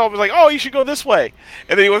 because he saw him was like, "Oh, you should go this way,"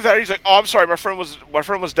 and then he went there. He's like, "Oh, I'm sorry, my friend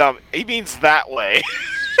was dumb. He means that way."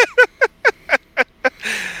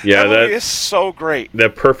 Yeah, that movie is so great.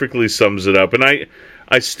 That perfectly sums it up. And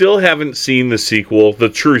I still haven't seen the sequel, the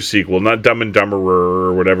true sequel, not Dumb and Dumberer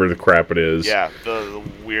or whatever the crap it is. Yeah, the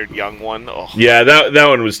weird young one. Oh. Yeah, that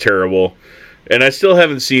one was terrible. And I still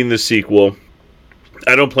haven't seen the sequel.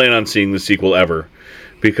 I don't plan on seeing the sequel ever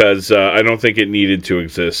because I don't think it needed to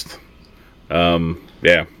exist.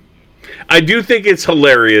 Yeah. I do think it's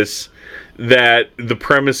hilarious that the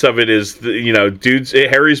premise of it is,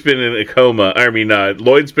 Harry's been in a coma. I mean,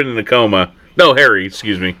 Lloyd's been in a coma. No, Harry,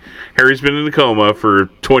 excuse me. Harry's been in a coma for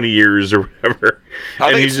 20 years or whatever.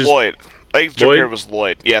 I think it's Lloyd. I think Joker was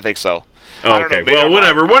Lloyd. Yeah, I think so. Oh, okay, well,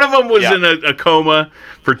 whatever. One of them was in a coma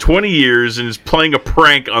for 20 years and is playing a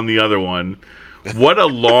prank on the other one. What a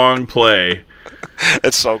long play.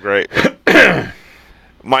 It's so great.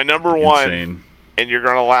 My number one... Insane. And you're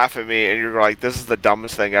gonna laugh at me, and you're like, "This is the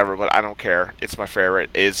dumbest thing ever," but I don't care. It's my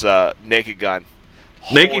favorite. Is Naked Gun.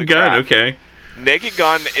 Naked Gun, okay. Naked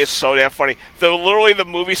Gun is so damn funny. Literally, the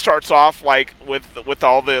movie starts off like with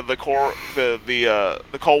all the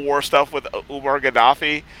Cold War stuff with Umar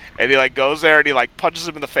Gaddafi, and he like goes there and he like punches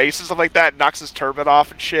him in the face and stuff like that, and knocks his turban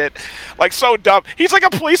off and shit. Like so dumb. He's like a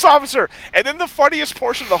police officer, and then the funniest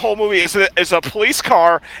portion of the whole movie is a police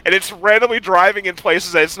car, and it's randomly driving in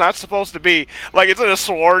places that it's not supposed to be. Like it's in a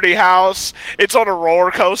sorority house. It's on a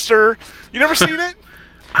roller coaster. You never seen it?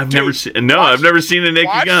 I've never seen a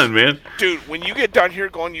Naked Gun, man. Dude, when you get done here,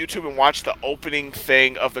 go on YouTube and watch the opening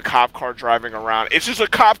thing of the cop car driving around. It's just a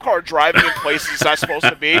cop car driving in places it's not supposed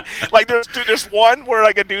to be. Like there's one where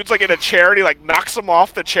like a dude's like in a chair and he like knocks him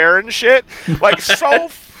off the chair and shit. Like so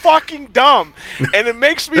fucking dumb, and it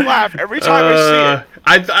makes me laugh every time I see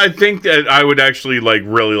it. I think that I would actually like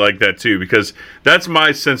really like that too, because that's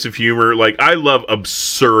my sense of humor. Like I love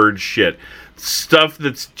absurd shit, stuff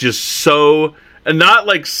that's just so. And not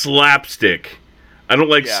like slapstick. I don't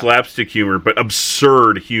like slapstick humor, but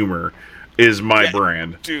absurd humor is my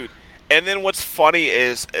brand. Dude, and then what's funny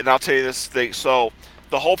is, and I'll tell you this thing, so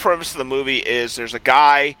the whole premise of the movie is there's a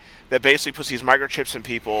guy that basically puts these microchips in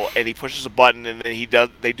people, and he pushes a button, and then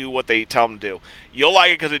they do what they tell him to do. You'll like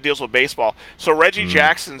it because it deals with baseball. So Reggie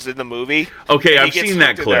Jackson's in the movie. Okay, I've seen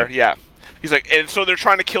that clip. Yeah. He's like, and so they're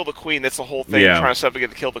trying to kill the queen. That's the whole thing. They're trying to set up to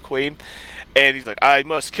kill the queen. And he's like, I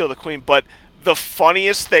must kill the queen, but the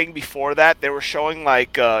funniest thing before that, they were showing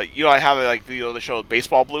like, I have like they show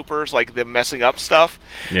baseball bloopers, like them messing up stuff.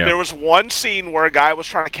 Yeah. There was one scene where a guy was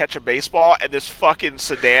trying to catch a baseball, and this fucking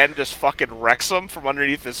sedan just fucking wrecks him from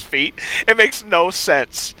underneath his feet. It makes no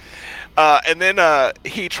sense. And then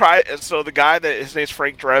he tried. So the guy his name's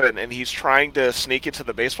Frank Drebin, and he's trying to sneak into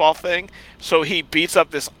the baseball thing. So he beats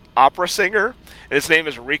up this opera singer, and his name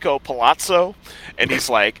is Rico Palazzo, and he's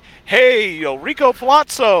like, "Hey, Rico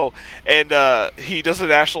Palazzo," and he does the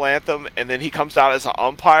national anthem, and then he comes out as an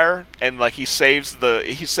umpire, and like he saves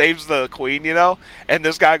the queen, and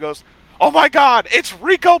this guy goes, "Oh my God, it's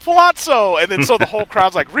Rico Palazzo!" And then so the whole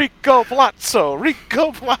crowd's like, "Rico Palazzo,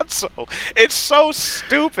 Rico Palazzo." It's so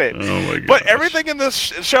stupid. Oh my God! But everything in this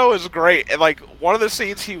show is great, and like one of the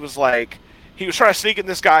scenes, he was like, he was trying to sneak in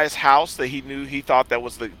this guy's house that he thought that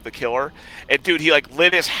was the killer. And dude, he like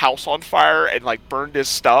lit his house on fire and like burned his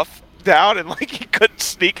stuff down, and like he couldn't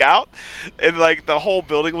sneak out, and like the whole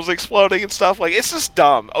building was exploding and stuff. Like, it's just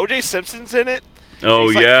dumb. OJ Simpson's in it. Oh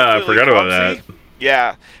He's, like, yeah, I completely forgot about clumsy. that.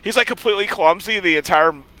 Yeah, he's like completely clumsy the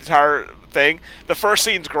entire thing. The first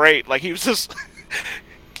scene's great. Like, he was just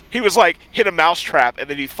he was like hit a mousetrap, and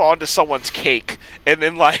then he'd fall into someone's cake, and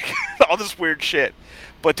then like all this weird shit.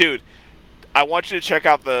 But dude, I want you to check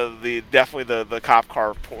out the definitely the cop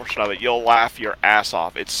car portion of it. You'll laugh your ass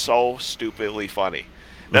off. It's so stupidly funny.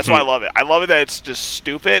 That's why I love it. I love it that it's just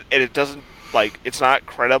stupid and it doesn't like it's not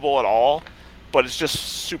credible at all, but it's just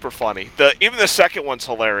super funny. Even the second one's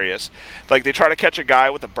hilarious. Like, they try to catch a guy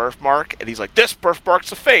with a birthmark, and he's like, "This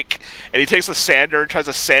birthmark's a fake," and he takes a sander and tries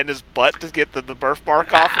to sand his butt to get the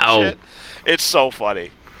birthmark off and shit. It's so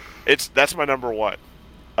funny. That's my number one.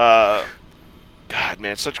 God,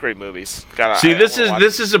 man, such great movies. See, this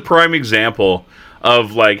is a prime example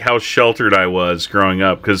of like how sheltered I was growing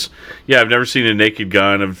up, because I've never seen a Naked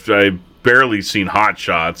Gun. I've barely seen Hot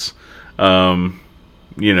Shots.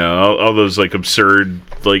 You know, all those like absurd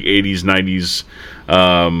like 80s 90s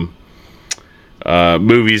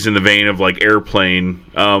movies in the vein of like Airplane.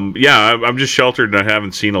 I'm just sheltered, and I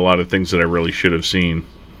haven't seen a lot of things that I really should have seen.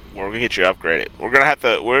 We're gonna get you upgraded. We're gonna have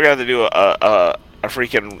to do a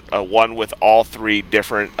freaking one with all three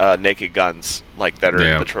different Naked Guns like that are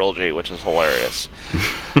in the trilogy, which is hilarious.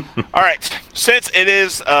 All right, since it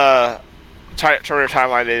is Turner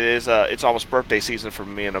Timeline, it's almost birthday season for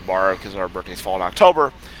me and Ibarra because our birthdays fall in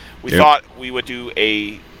October. We thought we would do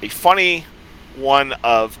a funny one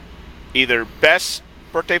of either best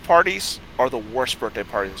birthday parties or the worst birthday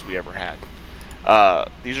parties we ever had.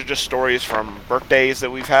 These are just stories from birthdays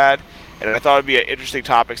that we've had. And I thought it'd be an interesting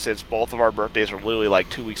topic since both of our birthdays are literally like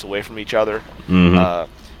 2 weeks away from each other. You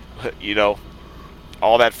know,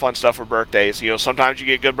 all that fun stuff for birthdays. You know, sometimes you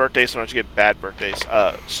get good birthdays, sometimes you get bad birthdays.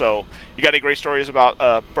 So, you got any great stories about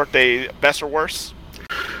birthday best or worst?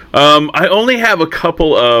 I only have a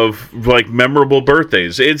couple of like memorable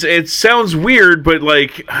birthdays. It sounds weird, but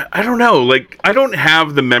like I don't know. Like, I don't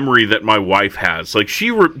have the memory that my wife has. Like,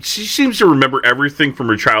 she seems to remember everything from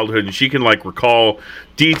her childhood, and she can like recall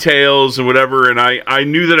details and whatever. And I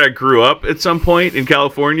knew that I grew up at some point in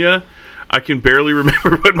California. I can barely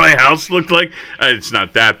remember what my house looked like. It's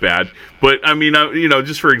not that bad, but I mean,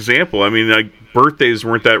 just for example, I mean, like, birthdays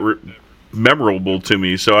weren't that memorable to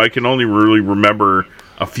me, so I can only really remember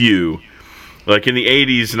a few. Like in the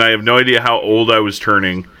 80s, and I have no idea how old I was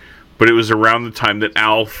turning, but it was around the time that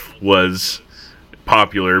Alf was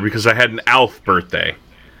popular, because I had an Alf birthday.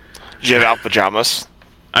 Did you have Alf pajamas?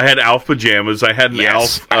 I had Alf pajamas. I had an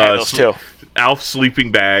Alf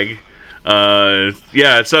sleeping bag. So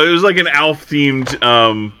it was like an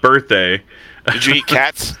Alf-themed birthday. Did you eat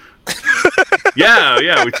cats?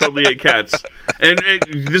 Yeah, we totally ate cats. And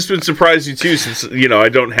this would surprise you too, since I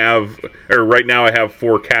don't have, or right now I have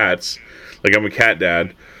 4 cats. Like, I'm a cat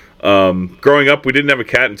dad. Growing up, we didn't have a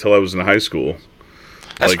cat until I was in high school.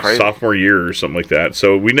 That's like crazy. Sophomore year or something like that.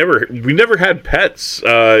 So we never had pets,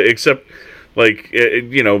 except like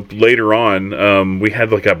later on. We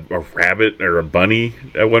had like a rabbit or a bunny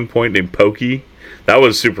at one point named Pokey. That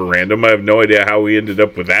was super random. I have no idea how we ended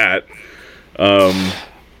up with that.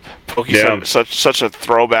 Pokey's such a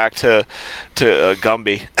throwback to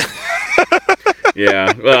Gumby.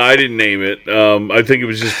 Yeah, well, I didn't name it. I think it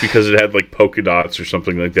was just because it had like polka dots or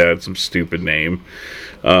something like that. Some stupid name.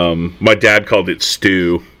 My dad called it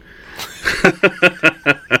Stew.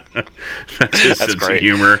 That's his sense of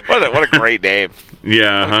humor. What a great name.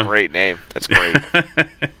 Yeah, what a great name. That's great.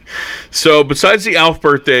 So, besides the Alf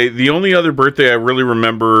birthday, the only other birthday I really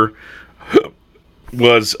remember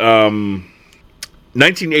was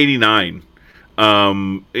 1989.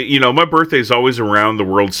 My birthday is always around the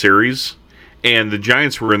World Series, and the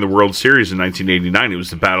Giants were in the World Series in 1989. It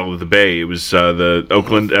was the Battle of the Bay. It was the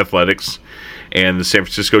Oakland Athletics and the San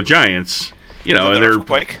Francisco Giants. And they're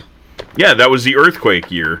earthquake. Yeah, that was the earthquake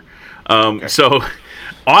year. So,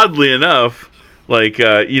 oddly enough, like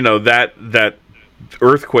that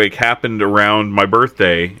earthquake happened around my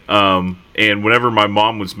birthday, and whenever my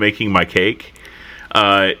mom was making my cake,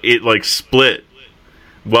 it like split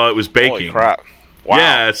while it was baking. Holy crap! Wow.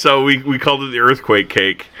 Yeah, so we called it the earthquake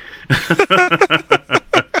cake.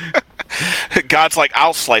 God's like,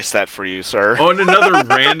 I'll slice that for you, sir. Oh, and another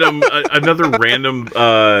random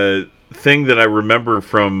thing that I remember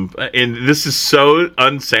from, and this is so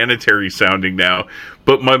unsanitary sounding now,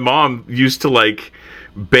 but my mom used to like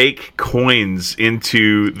bake coins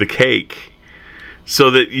into the cake.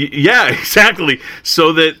 So that yeah, exactly.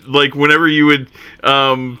 So that like whenever you would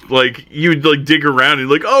you'd like dig around and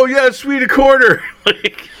like, oh yeah, sweet, a quarter.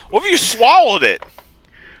 Like, what if you swallowed it?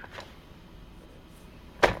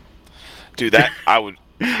 Dude, that I would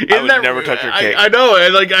never touch your cake. I know.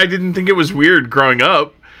 I didn't think it was weird growing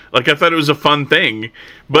up. Like, I thought it was a fun thing,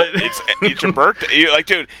 but it's your birthday.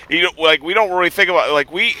 Dude, we don't really think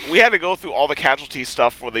about we had to go through all the casualty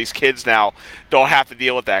stuff for these kids now don't have to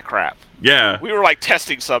deal with that crap. Yeah, we were like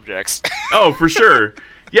testing subjects. Oh, for sure.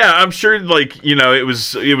 Yeah, I'm sure. It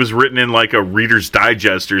was written in like a Reader's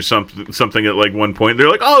Digest or something at like one point. They're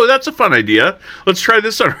like, oh, that's a fun idea. Let's try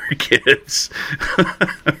this on our kids.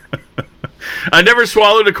 I never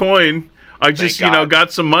swallowed a coin. I just,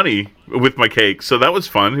 got some money with my cake, so that was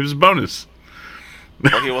fun. It was a bonus.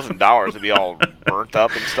 Lucky it wasn't dollars; it'd be all burnt up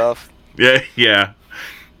and stuff. Yeah.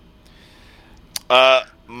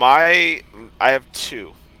 I have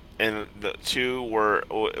two, and the two one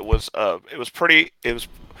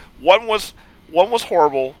was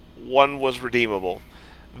horrible, one was redeemable.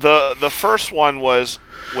 The first one was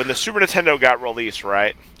when the Super Nintendo got released,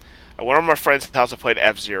 right? I went over to my friend's house and played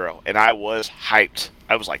F-Zero, and I was hyped.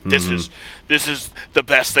 I was like, this is the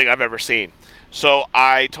best thing I've ever seen. So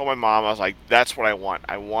I told my mom, I was like, that's what I want.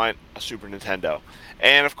 I want a Super Nintendo.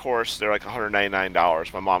 And, of course, they're like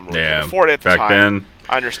 $199. My mom really couldn't afford it at the time. Back then.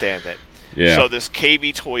 I understand it. Yeah. So this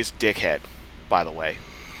KB Toys dickhead, by the way,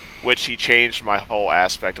 which he changed my whole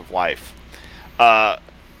aspect of life,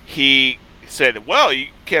 he said, well, you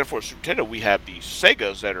can't afford a Super Nintendo. We have these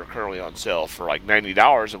Segas that are currently on sale for like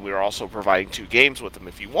 $90, and we are also providing 2 games with them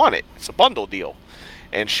if you want it. It's a bundle deal.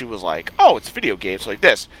 And she was like, oh, it's video games like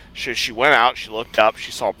this. She went out, she looked up,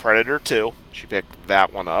 she saw Predator 2. She picked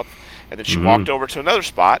that one up. And then she walked over to another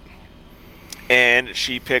spot, and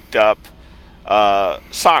she picked up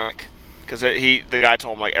Sonic. Because the guy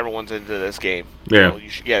told him, like, everyone's into this game. Yeah. You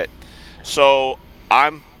should get it. So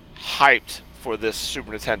I'm hyped for this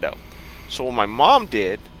Super Nintendo. So what my mom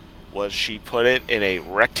did was she put it in a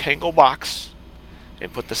rectangle box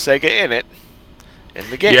and put the Sega in it and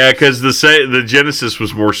the game. Yeah, because the Genesis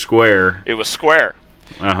was more square. It was square.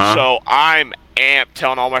 Uh-huh. So I'm amped,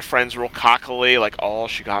 telling all my friends real cockily, like, oh,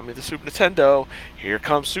 she got me the Super Nintendo. Here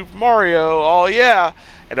comes Super Mario. Oh, yeah.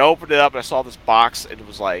 And I opened it up, and I saw this box, and I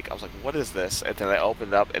was like, what is this? And then I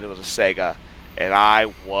opened it up, and it was a Sega. And I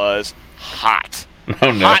was hot.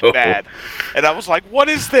 Oh, no. Hot bad. And I was like, what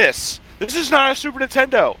is this? This is not a Super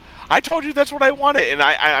Nintendo. I told you that's what I wanted. And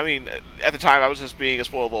I mean, at the time, I was just being a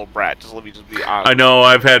spoiled little brat. Let me just be honest. I know.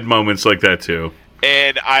 I've had moments like that, too.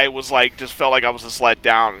 And I was like, just felt like I was just let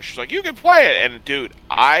down. And she's like, you can play it. And, dude,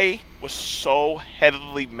 I was so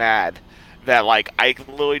heavily mad that, like, I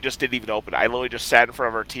literally just didn't even open it. I literally just sat in front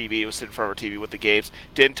of our TV. It was sitting in front of our TV with the games.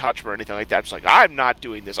 Didn't touch them or anything like that. I was like, I'm not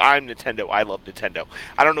doing this. I'm Nintendo. I love Nintendo.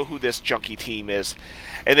 I don't know who this junky team is.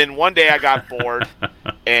 And then one day I got bored,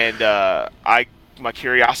 and my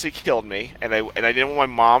curiosity killed me, and I didn't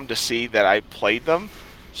want my mom to see that I played them.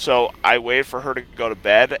 So I waited for her to go to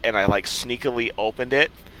bed, and I like sneakily opened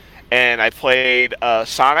it, and I played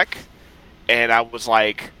Sonic, and I was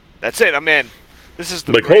like, "That's it, I'm in. This is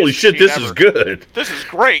the like holy shit, this is good. This is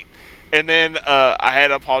great." And then I had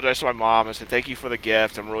to apologize to my mom. I said, "Thank you for the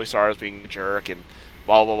gift. I'm really sorry I was being a jerk," and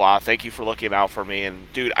blah blah blah. Thank you for looking out for me.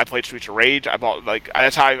 And dude, I played Streets of Rage. I bought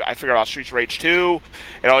that's how I figured out Streets of Rage 2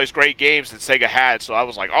 and all these great games that Sega had. So I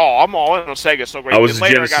was like, oh, I'm all in on Sega. So great. I was a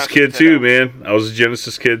Genesis kid too, man. I was a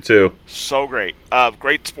Genesis kid too. So great.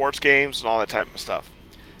 Great sports games and all that type of stuff.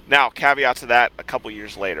 Now, caveat to that, a couple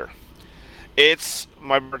years later, it's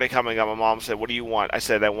my birthday coming up. My mom said, "What do you want?" I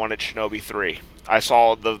said, "I wanted Shinobi 3." I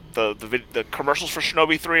saw the commercials for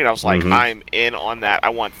Shinobi 3, and I was like, I'm in on that. I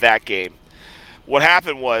want that game. What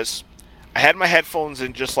happened was, I had my headphones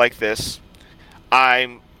in just like this. My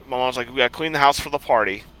mom was like, we got to clean the house for the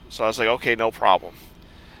party. So I was like, okay, no problem.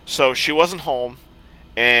 So she wasn't home,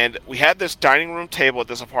 and we had this dining room table at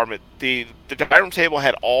this apartment. The dining room table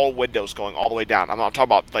had all windows going all the way down. I'm not talking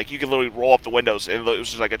about, like, you could literally roll up the windows, and it was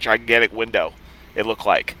just like a gigantic window, it looked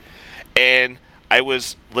like. And I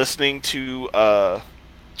was listening to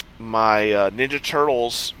my Ninja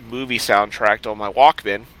Turtles movie soundtrack on my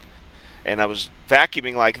Walkman, and I was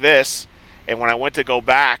vacuuming like this, and when I went to go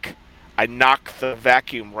back, I knocked the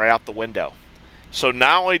vacuum right out the window. So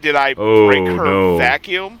not only did I break her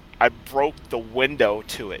vacuum, I broke the window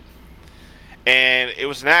to it. And it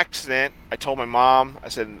was an accident. I told my mom, I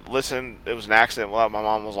said, listen, it was an accident. Well, my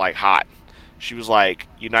mom was like, hot. She was like,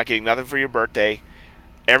 you're not getting nothing for your birthday.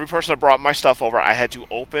 Every person that brought my stuff over, I had to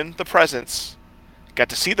open the presents, got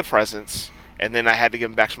to see the presents, and then I had to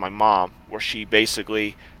give them back to my mom, where she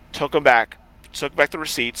basically took them back, took back the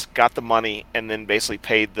receipts, got the money, and then basically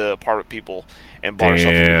paid the apartment people and bought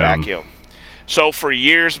herself a new vacuum. So for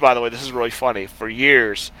years, by the way, this is really funny. For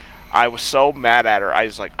years, I was so mad at her. I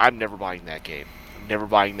was like, I'm never buying that game. I'm never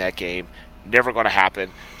buying that game. Never going to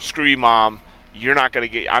happen. Screw you, Mom. I'm not going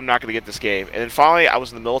to get this game. And then finally, I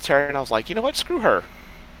was in the military, and I was like, you know what? Screw her.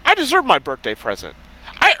 I deserve my birthday present.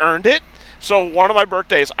 I earned it. So one of my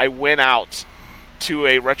birthdays, I went out to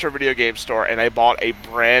a retro video game store, and I bought a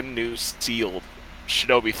brand new sealed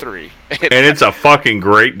Shinobi 3. And it's a fucking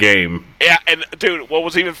great game. Yeah, and dude, what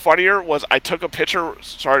was even funnier was I took a picture,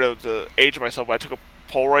 sorry to age myself, but I took a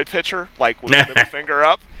Polaroid picture, like with the middle finger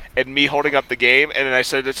up, and me holding up the game, and then I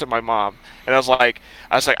sent it to my mom. And I was like,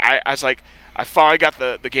 I finally got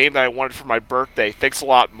the game that I wanted for my birthday. Thanks a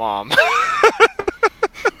lot, Mom.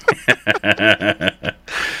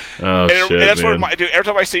 Oh, shit, and that's man. dude, every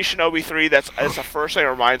time I see Shinobi 3, that's the first thing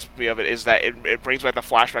that reminds me of it, is that it brings back the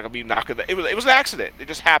flashback of me knocking it was an accident. It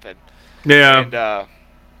just happened. Yeah. And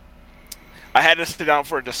I had to sit down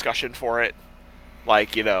for a discussion for it.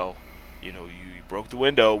 Like, you broke the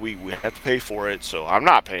window, we have to pay for it, so I'm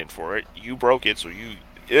not paying for it. You broke it, so you...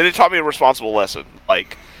 And it taught me a responsible lesson.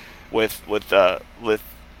 Like, with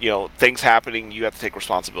things happening, you have to take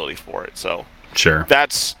responsibility for it. So... Sure.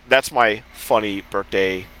 That's my funny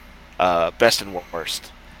birthday, best and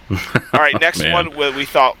worst. All right, next one we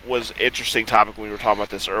thought was interesting topic when we were talking about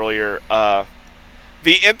this earlier.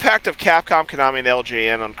 The impact of Capcom, Konami, and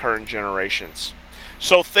LJN on current generations.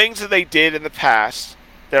 So things that they did in the past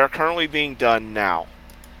that are currently being done now.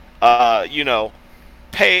 Paywalls,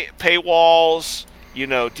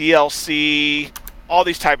 DLC, all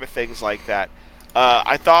these type of things like that.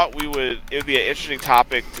 I thought it would be an interesting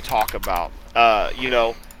topic to talk about.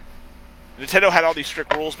 Nintendo had all these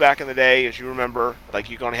strict rules back in the day, as you remember. Like,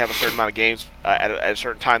 you can only have a certain amount of games at a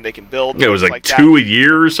certain time they can build. Yeah, it was like 2 a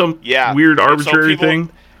year or some weird arbitrary thing.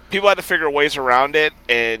 People had to figure ways around it,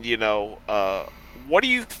 and what do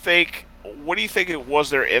you think? What do you think it was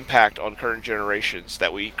their impact on current generations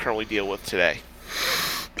that we currently deal with today?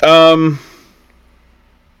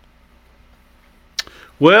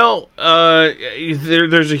 Well,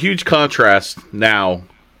 there's a huge contrast now.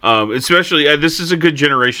 Especially, this is a good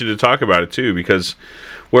generation to talk about it too, because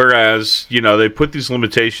whereas they put these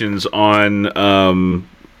limitations on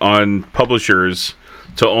publishers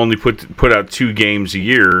to only put out 2 games a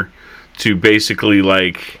year, to basically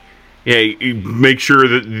like, hey, make sure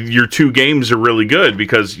that your 2 games are really good,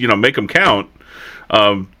 because make them count.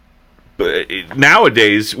 But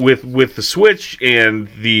nowadays, with the Switch and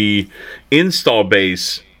the install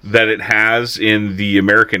base that it has in the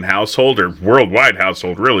American household, or worldwide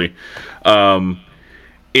household, really,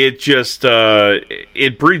 it just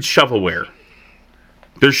it breeds shovelware.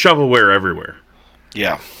 There's shovelware everywhere.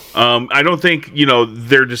 Yeah. I don't think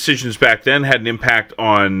their decisions back then had an impact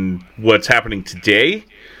on what's happening today.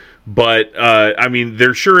 But,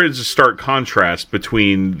 there sure is a stark contrast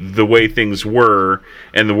between the way things were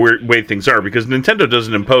and the way things are, because Nintendo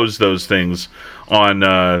doesn't impose those things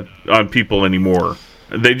on people anymore.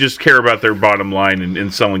 They just care about their bottom line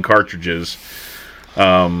in selling cartridges.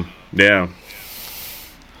 Yeah.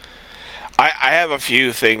 I have a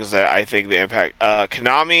few things that I think the impact...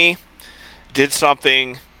 Konami did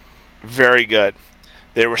something very good.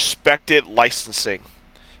 They respected licensing.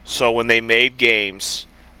 So when they made games...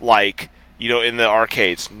 like, in the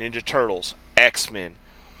arcades, Ninja Turtles, X-Men,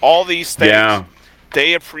 all these things,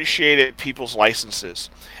 they appreciated people's licenses.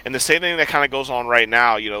 And the same thing that kind of goes on right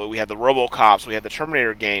now, we have the RoboCops, we have the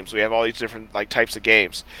Terminator games, we have all these different types of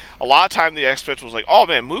games. A lot of time the expectation was like, oh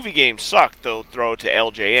man, movie games suck, they'll throw it to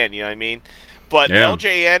LJN, you know what I mean? But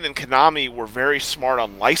LJN and Konami were very smart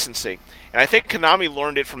on licensing. And I think Konami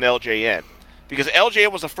learned it from LJN. Because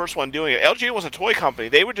LJN was the first one doing it. LJN was a toy company.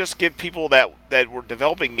 They would just give people that were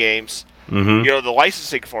developing games, the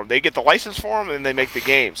licensing for them. They get the license for them, and they make the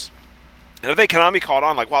games. And I think Konami caught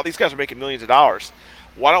on, like, wow, these guys are making millions of dollars.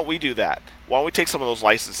 Why don't we do that? Why don't we take some of those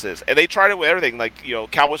licenses? And they tried it with everything, like,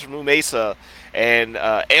 Cowboys from New Mesa, and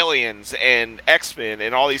Aliens, and X-Men,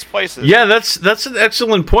 and all these places. Yeah, that's an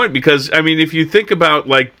excellent point, because, if you think about,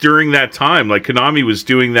 like, during that time, like, Konami was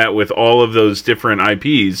doing that with all of those different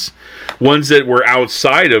IPs, ones that were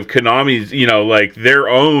outside of Konami's, like, their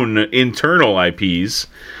own internal IPs.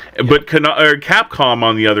 Yeah. But Capcom,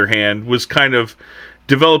 on the other hand, was kind of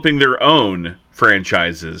developing their own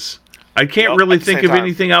franchises. I can't really think of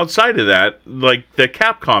anything outside of that, like that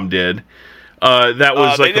Capcom did. That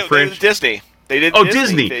was like a franchise. Disney. They did.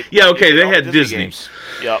 Disney. They had Disney.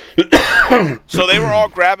 Yep. So they were all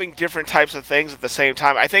grabbing different types of things at the same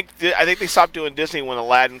time. I think they stopped doing Disney when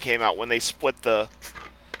Aladdin came out, when they split the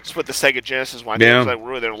Sega Genesis one. It was like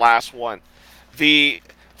really their last one. The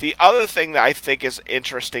other thing that I think is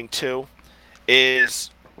interesting too is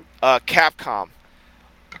Capcom.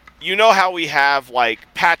 You know how we have like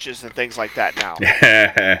patches and things like that now.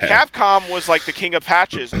 Capcom was like the king of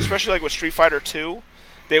patches, especially like with Street Fighter 2.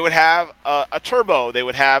 They would have a Turbo. They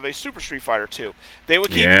would have a Super Street Fighter 2. They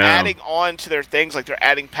would keep adding on to their things, like they're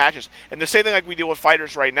adding patches. And the same thing like we deal with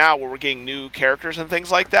fighters right now, where we're getting new characters and things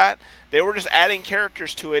like that. They were just adding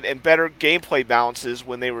characters to it and better gameplay balances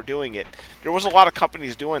when they were doing it. There was a lot of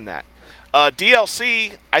companies doing that.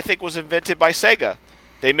 DLC, I think, was invented by Sega.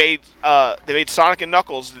 They made Sonic and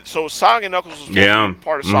Knuckles. So Sonic and Knuckles was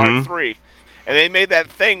part of Sonic 3. And they made that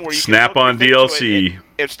thing where you Snap on DLC.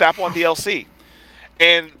 It's Snap on DLC.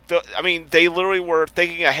 And they literally were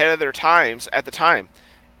thinking ahead of their times at the time.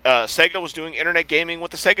 Sega was doing internet gaming with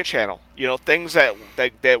the Sega Channel. You know, things that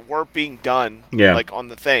weren't being done like on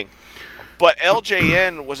the thing. But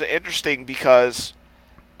LJN was interesting because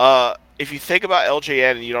if you think about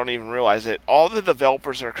LJN and you don't even realize it, all the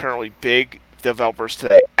developers that are currently big developers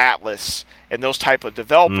today, Atlas and those type of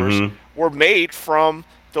developers, were made from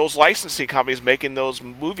those licensing companies making those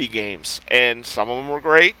movie games. And some of them were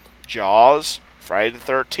great. Jaws, Friday the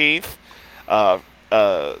 13th,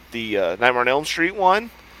 the Nightmare on Elm Street one,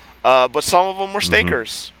 but some of them were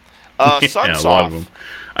stinkers. Sunsoft, a lot of them.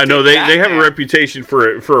 I know they have a reputation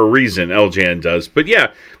for a reason. LJN does, but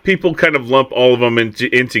yeah, people kind of lump all of them in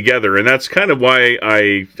together, and that's kind of why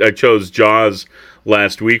I chose Jaws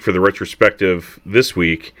last week for the retrospective this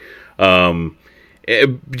week.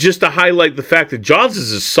 Just to highlight the fact that Jaws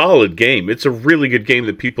is a solid game. It's a really good game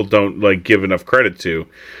that people don't like give enough credit to.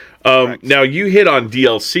 Now, you hit on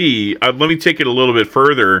DLC. Let me take it a little bit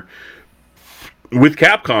further with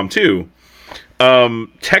Capcom, too.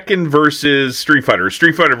 Tekken versus Street Fighter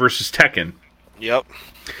versus Tekken. Yep.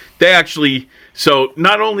 They actually... So,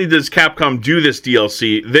 not only does Capcom do this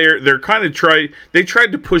DLC, they're kind of they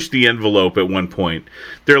tried to push the envelope at one point.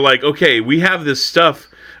 They're like, okay, we have this stuff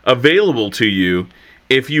available to you.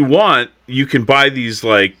 If you want, you can buy these,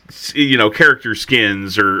 like, you know, character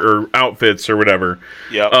skins or outfits or whatever.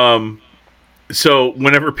 Yeah. So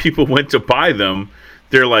whenever people went to buy them,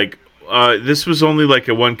 they're like, this was only like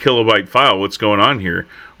a 1 kilobyte file. What's going on here?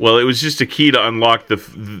 Well, it was just a key to unlock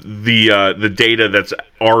the data that's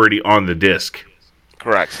already on the disc.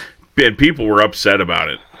 Correct. And people were upset about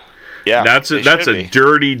it. Yeah, that's a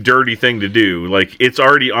dirty thing to do. Like, it's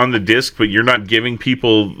already on the disc, but you're not giving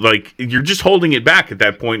people, like, you're just holding it back at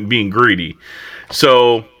that point and being greedy.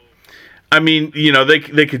 So, I mean, you know, they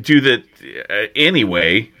could do that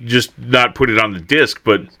anyway, just not put it on the disc.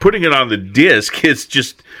 But putting it on the disc is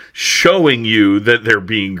just showing you that they're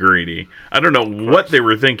being greedy. I don't know what they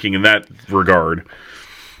were thinking in that regard.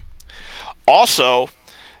 Also,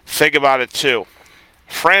 think about it too.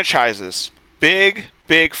 Franchises, big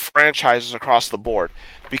franchises across the board,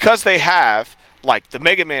 because they have like the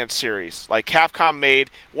Mega Man series. Like Capcom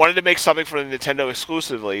wanted to make something for the Nintendo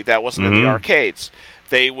exclusively that wasn't in the arcades.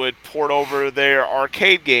 They would port over their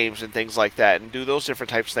arcade games and things like that and do those different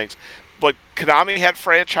types of things. But Konami had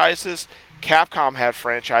franchises, Capcom had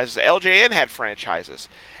franchises, LJN had franchises.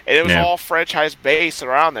 And it was all franchise-based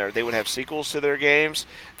around there. They would have sequels to their games.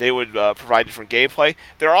 They would provide different gameplay.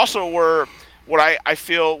 There also were what I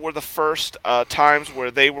feel were the first times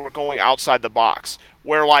where they were going outside the box.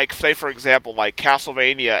 Where, like, say, for example, like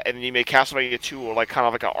Castlevania, and then you made Castlevania 2 or like kind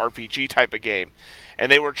of like an RPG type of game.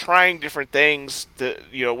 And they were trying different things,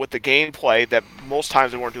 with the gameplay that most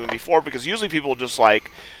times they weren't doing before, because usually people just like,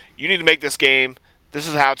 you need to make this game, this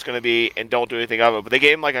is how it's going to be, and don't do anything of it. But they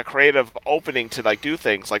gave them like a creative opening to like do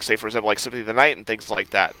things, like say for example like Symphony of the Night and things like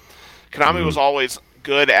that. Konami was always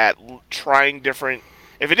good at trying different.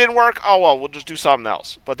 If it didn't work, oh well, we'll just do something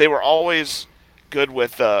else. But they were always good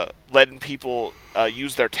with letting people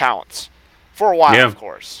use their talents. For a while, of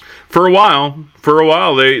course. For a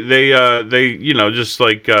while, they just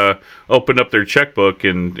like opened up their checkbook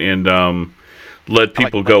and let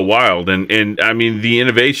people go wild. And I mean, the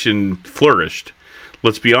innovation flourished.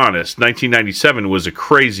 Let's be honest. 1997 was a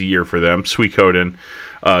crazy year for them. Suikoden,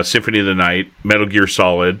 Symphony of the Night, Metal Gear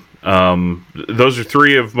Solid. Those are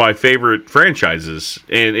three of my favorite franchises,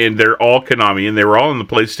 and they're all Konami, and they were all on the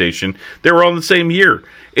PlayStation. They were all in the same year.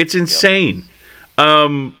 It's insane.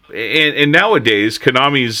 And nowadays,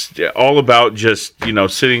 Konami's all about just,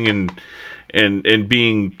 sitting and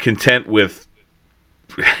being content with,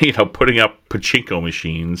 putting up pachinko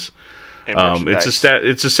machines.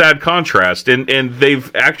 It's a sad contrast, and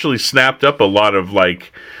they've actually snapped up a lot of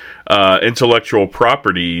like intellectual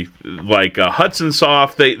property, like Hudson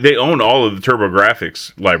Soft. They own all of the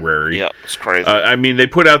TurboGrafx library. Yeah, it's crazy. I mean, they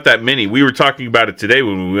put out that mini. We were talking about it today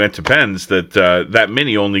when we went to Penn's, that that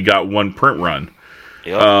mini only got one print run.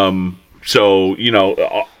 Yep. So,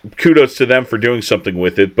 kudos to them for doing something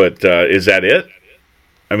with it, but is that it?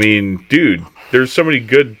 I mean, dude, there's so many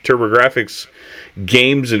good TurboGrafx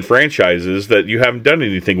games and franchises that you haven't done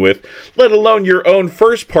anything with, let alone your own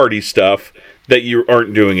first-party stuff that you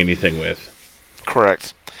aren't doing anything with.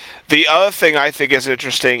 Correct. The other thing I think is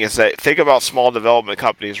interesting is that think about small development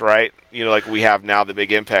companies, right? Like we have now, the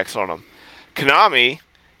big impacts on them. Konami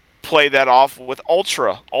played that off with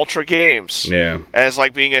Ultra Games. Yeah. As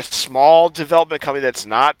like being a small development company that's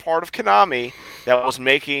not part of Konami that was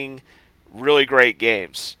making really great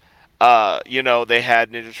games. They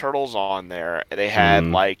had Ninja Turtles on there. They had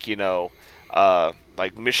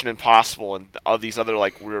like Mission Impossible and all these other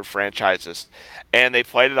like weird franchises, and they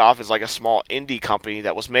played it off as like a small indie company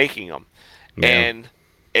that was making them. Yeah. And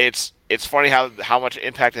it's funny how much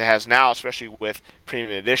impact it has now, especially with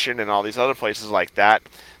Premium Edition and all these other places like that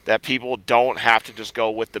people don't have to just go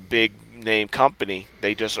with the big name company.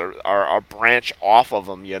 They just are a branch off of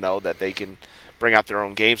them, that they can bring out their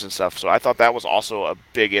own games and stuff. So I thought that was also a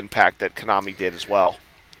big impact that Konami did as well.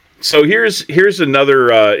 So here's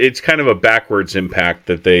another. It's kind of a backwards impact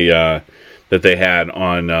that they had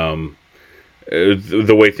on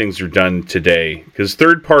the way things are done today. Because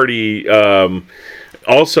third party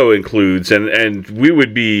also includes, and we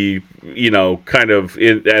would be kind of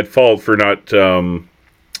at fault for not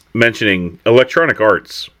mentioning Electronic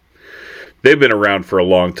Arts. They've been around for a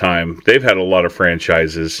long time. They've had a lot of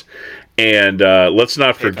franchises, and let's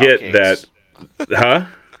not forget that,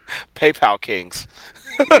 PayPal Kings.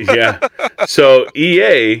 Yeah. So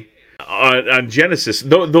EA on Genesis,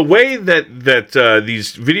 the way that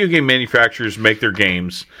these video game manufacturers make their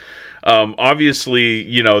games,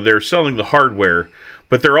 obviously, they're selling the hardware,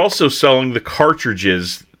 but they're also selling the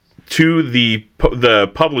cartridges to the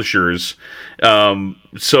publishers,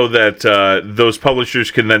 so that those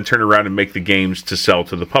publishers can then turn around and make the games to sell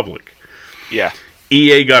to the public. Yeah.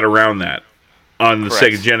 EA got around that on the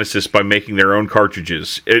Correct. Sega Genesis by making their own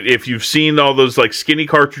cartridges. If you've seen all those like skinny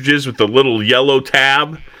cartridges with the little yellow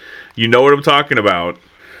tab, you know what I'm talking about.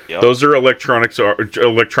 Yep. Those are Electronic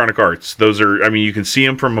Arts. Those are, you can see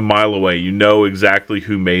them from a mile away. You know exactly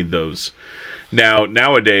who made those.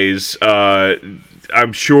 Nowadays,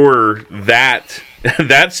 I'm sure that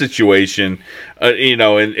that situation,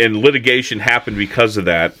 and litigation happened because of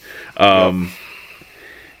that. Yep.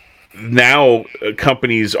 Now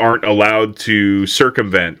companies aren't allowed to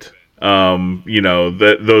circumvent,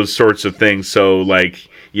 those sorts of things. So, like,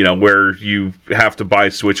 where you have to buy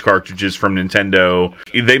Switch cartridges from Nintendo,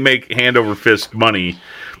 they make hand over fist money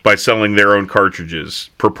by selling their own cartridges,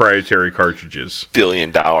 proprietary cartridges. $1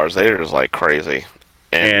 billion. They're just like crazy.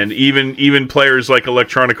 And even players like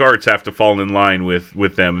Electronic Arts have to fall in line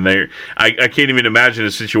with them. And I can't even imagine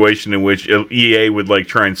a situation in which EA would like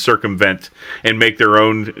try and circumvent and make their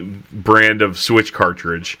own brand of Switch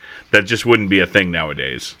cartridge. That just wouldn't be a thing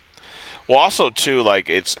nowadays. Well, also too, like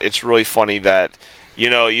it's really funny that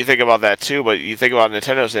you think about that too, but you think about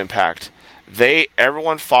Nintendo's impact.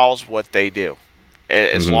 Everyone follows what they do,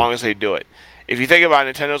 as long as they do it. If you think about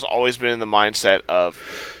it, Nintendo's always been in the mindset of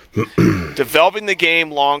developing the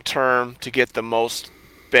game long term to get the most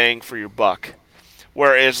bang for your buck.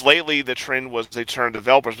 Whereas lately the trend was they turned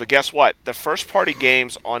developers. But guess what? The first party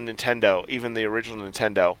games on Nintendo, even the original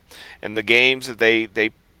Nintendo, and the games that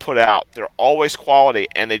they put out, they're always quality,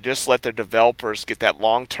 and they just let their developers get that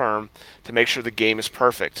long term to make sure the game is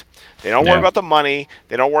perfect. They don't worry about the money.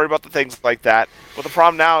 They don't worry about the things like that. But the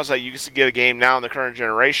problem now is that you used to get a game now in the current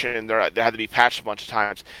generation, and they had to be patched a bunch of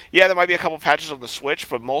times. Yeah, there might be a couple patches on the Switch,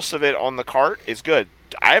 but most of it on the cart is good.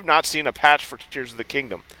 I have not seen a patch for Tears of the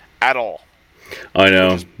Kingdom at all. I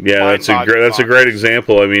know. Yeah, that's a great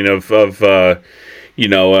example. Of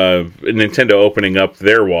Nintendo opening up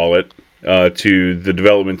their wallet to the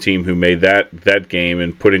development team who made that game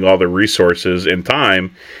and putting all the resources and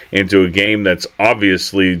time into a game that's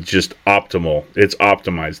obviously just optimal. It's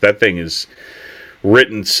optimized. That thing is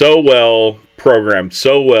written so well, programmed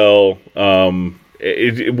so well.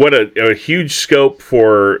 What a huge scope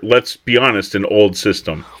for, let's be honest, an old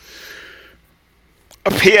system. A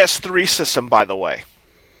PS3 system, by the way.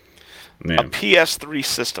 Yeah. A PS3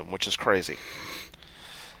 system, which is crazy.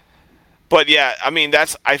 But yeah,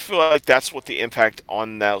 I feel like that's what the impact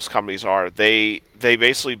on those companies are. They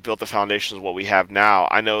basically built the foundations of what we have now.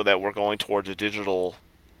 I know that we're going towards a digital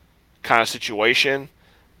kind of situation,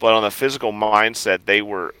 but on the physical mindset, they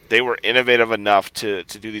were innovative enough to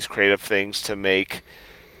do these creative things to make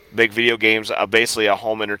make video games basically a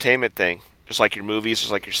home entertainment thing, just like your movies,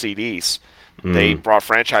 just like your CDs. They brought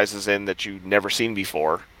franchises in that you'd never seen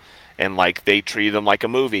before, and like they treated them like a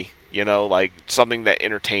movie, like something that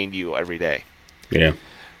entertained you every day. Yeah.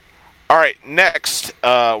 All right, next,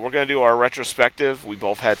 we're going to do our retrospective. We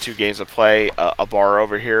both had 2 games to play. A bar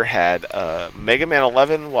over here had Mega Man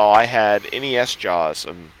 11, while I had NES Jaws.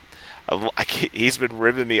 And he's been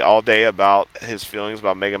ribbing me all day about his feelings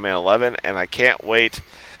about Mega Man 11, and I can't wait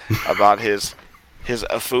about his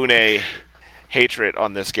Afune hatred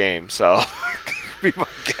on this game. So, be my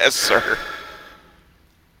guest, sir.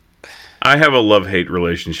 I have a love-hate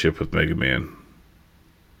relationship with Mega Man.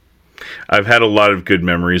 I've had a lot of good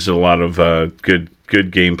memories, a lot of good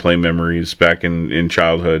gameplay memories back in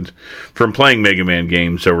childhood from playing Mega Man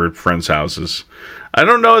games over at friends' houses. I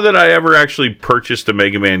don't know that I ever actually purchased a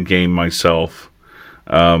Mega Man game myself,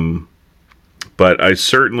 but I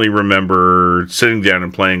certainly remember sitting down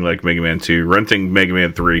and playing like Mega Man 2, renting Mega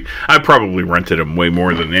Man 3. I probably rented them way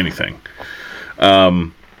more than anything.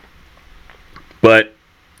 But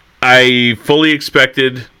I fully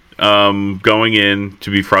expected going in to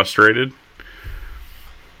be frustrated.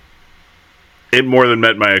 It more than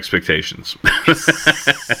met my expectations.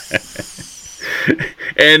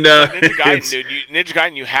 And Ninja Gaiden, dude, Ninja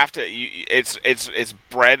Gaiden, you have to. It's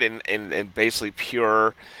bred in basically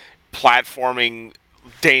pure platforming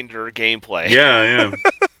danger gameplay. Yeah.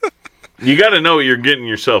 You got to know what you're getting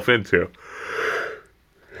yourself into.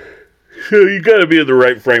 So you got to be in the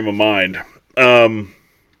right frame of mind.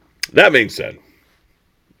 That being said,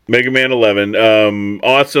 Mega Man 11,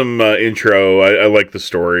 awesome intro. I like the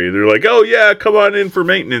story. They're like, oh yeah, come on in for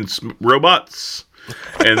maintenance, robots.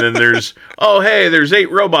 And then there's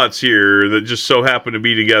 8 robots here that just so happen to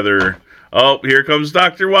be together. Oh, here comes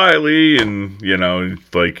Dr. Wily, and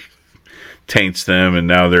like taints them, and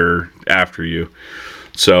now they're after you.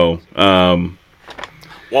 So, one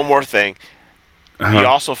more thing, you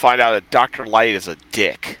also find out that Dr. Light is a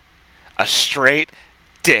dick, a straight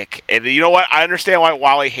dick. And you know what? I understand why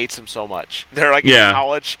Wily hates him so much. They're like in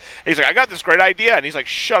college. He's like, I got this great idea. And he's like,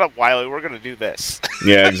 shut up, Wily. We're going to do this.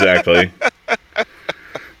 Yeah, exactly.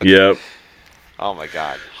 Yep. Oh, my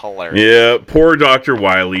God. Hilarious. Yeah, poor Dr.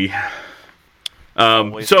 Wily.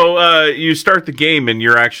 So you start the game, and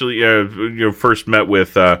you're actually you're first met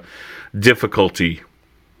with difficulty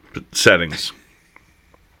settings.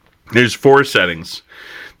 There's 4 settings.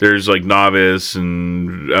 There's like novice,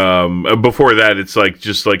 and before that it's like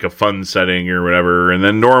just like a fun setting or whatever, and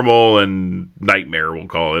then normal and nightmare, we'll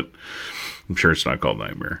call it. I'm sure it's not called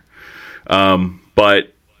nightmare.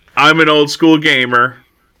 But I'm an old school gamer.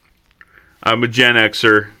 I'm a Gen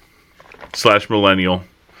Xer / millennial.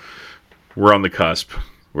 We're on the cusp.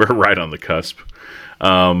 We're right on the cusp.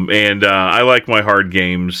 And I like my hard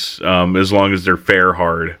games as long as they're fair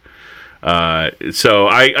hard. So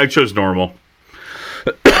I chose normal.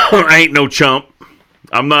 I ain't no chump.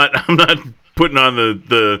 I'm not putting on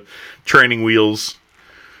the training wheels.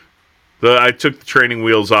 I took the training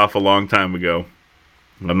wheels off a long time ago.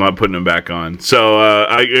 I'm not putting them back on. So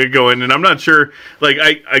I go in, and I'm not sure. Like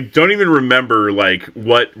I don't even remember like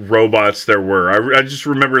what robots there were. I just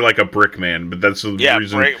remember like a Brickman, but that's the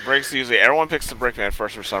reason. Bricks usually everyone picks the Brickman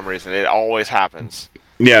first for some reason. It always happens.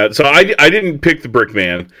 Yeah, so I didn't pick the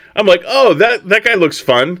Brickman. I'm like, oh, that guy looks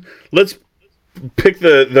fun. Let's pick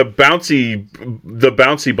the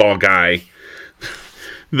bouncy ball guy.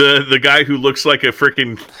 The guy who looks like a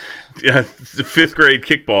freaking 5th grade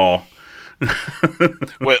kickball.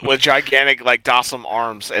 with gigantic like Dawson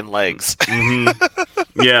arms and legs.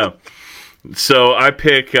 Mm-hmm. Yeah. So I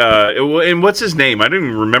pick and what's his name? I don't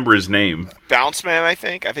even remember his name. Bounce Man, I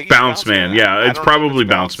think. Bounce Man. Yeah, it's probably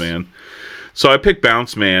Bounce Man. So I picked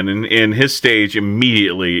Bounce Man, and his stage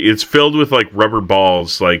immediately, it's filled with like rubber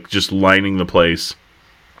balls, like just lining the place,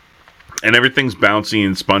 and everything's bouncy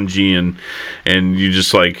and spongy, and you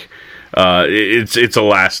just like it's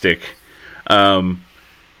elastic. So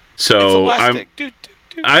it's elastic.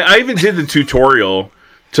 I even did the tutorial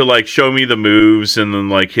to like show me the moves, and then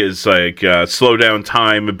like his like slow down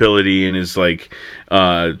time ability, and his like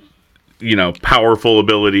powerful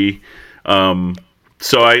ability.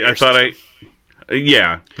 So I thought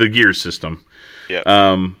the gear system.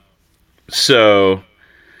 Yeah. So,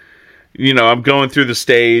 I'm going through the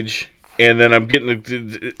stage, and then I'm getting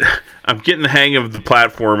the hang of the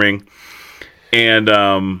platforming, and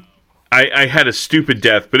I had a stupid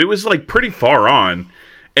death, but it was like pretty far on,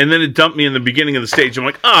 and then it dumped me in the beginning of the stage. I'm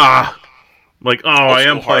like, I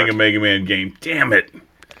am playing a Mega Man game. Damn it.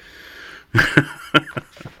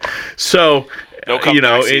 So, no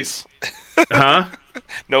comebacksies. Huh?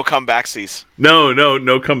 No comebacksies. No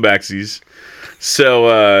comebacksies.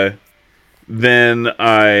 So then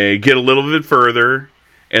I get a little bit further,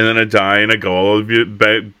 and then I die, and I go all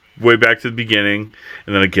the way back to the beginning,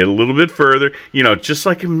 and then I get a little bit further, just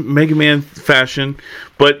like in Mega Man fashion.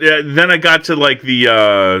 But then I got to like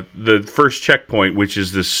the first checkpoint, which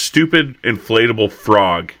is this stupid inflatable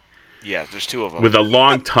frog. Yeah, there's two of them with a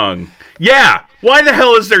long tongue. Yeah, why the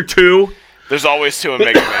hell is there two? There's always two in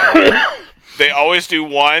Mega Man. Right? They always do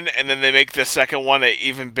one, and then they make the second one an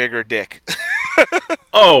even bigger dick.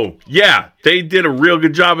 Oh, yeah. They did a real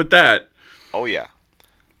good job at that. Oh, yeah.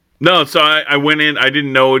 No, so I went in. I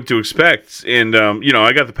didn't know what to expect. And,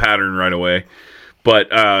 I got the pattern right away.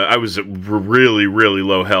 But I was at really, really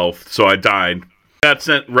low health, so I died. Got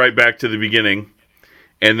sent right back to the beginning.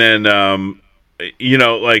 And then,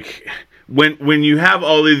 like, when you have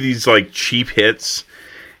all of these, like, cheap hits,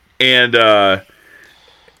 and,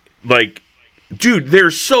 like... Dude,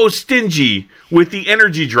 they're so stingy with the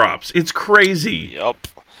energy drops. It's crazy. Yep.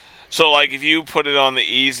 So, like, if you put it on the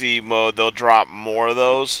easy mode, they'll drop more of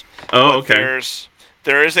those. Oh, okay.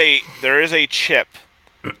 There is a chip,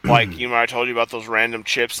 like I told you about those random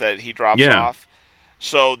chips that he drops off.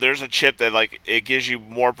 So there's a chip that like it gives you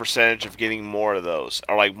more percentage of getting more of those,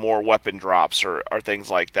 or like more weapon drops, or things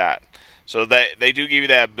like that. So they do give you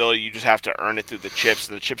that ability. You just have to earn it through the chips.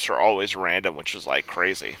 And the chips are always random, which is like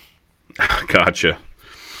crazy. Gotcha.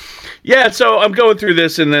 Yeah, so I'm going through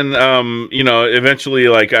this, and then, eventually,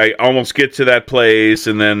 like, I almost get to that place,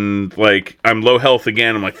 and then, like, I'm low health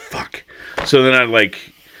again. I'm like, fuck. So then I,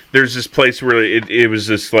 like, there's this place where it was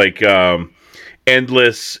this, like,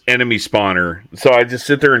 endless enemy spawner. So I just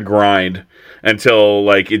sit there and grind until,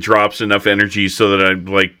 like, it drops enough energy so that I,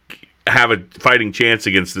 like, have a fighting chance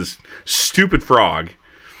against this stupid frog,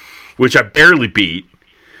 which I barely beat.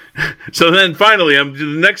 So then finally I'm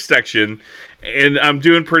to the next section, and I'm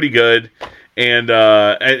doing pretty good, and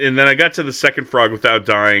then I got to the second frog without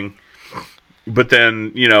dying, but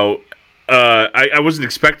then I wasn't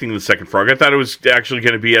expecting the second frog. I thought it was actually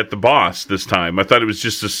going to be at the boss this time. I thought it was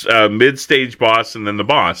just a mid-stage boss and then the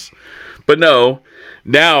boss, but no.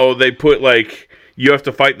 Now they put like you have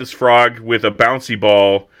to fight this frog with a bouncy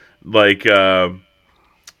ball like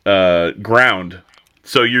ground,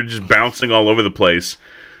 so you're just bouncing all over the place.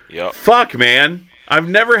 Yep. Fuck, man. I've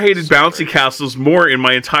never hated bouncy castles more in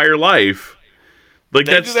my entire life. Like,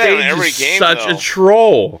 that stage is such a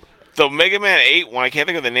troll. The Mega Man 8 one, I can't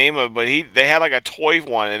think of the name of it, but they had like a toy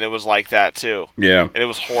one, and it was like that, too. Yeah. And it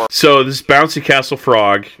was horrible. So, this bouncy castle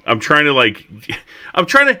frog,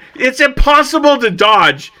 it's impossible to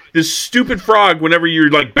dodge this stupid frog whenever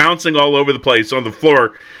you're, like, bouncing all over the place on the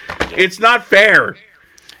floor. It's not fair.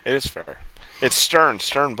 It is fair. It's stern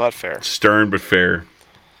but fair. Stern but fair.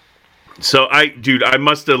 So I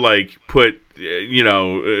must have like put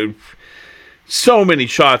so many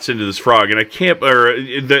shots into this frog, and I can't.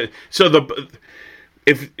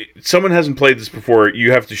 If someone hasn't played this before,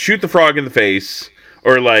 you have to shoot the frog in the face,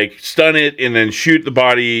 or like stun it, and then shoot the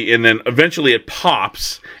body, and then eventually it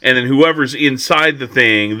pops, and then whoever's inside the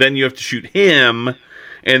thing, then you have to shoot him,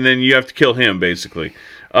 and then you have to kill him basically.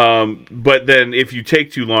 But then if you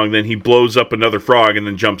take too long, then he blows up another frog and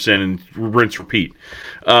then jumps in and rinse repeat.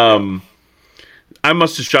 I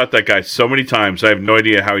must have shot that guy so many times. I have no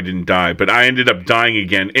idea how he didn't die, but I ended up dying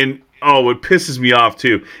again. And what pisses me off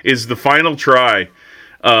too is the final try.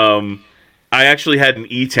 I actually had an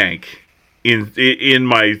E-tank in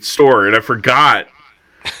my store, and I forgot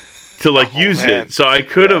to use it. So I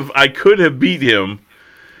could have beat him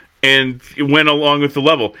and went along with the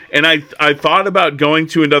level. And I thought about going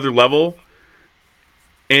to another level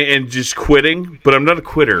and just quitting, but I'm not a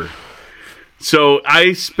quitter. So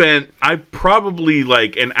I probably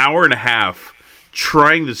like an hour and a half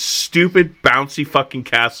trying this stupid bouncy fucking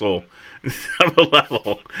castle of a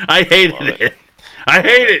level. I hated it. I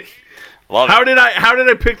hate it. How did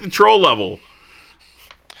I pick the troll level?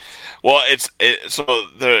 Well,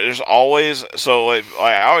 there's always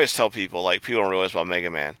I always tell people, like, people don't realize about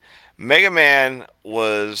Mega Man. Mega Man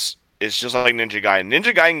is just like Ninja Gaiden.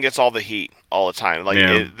 Ninja Gaiden gets all the heat all the time. Like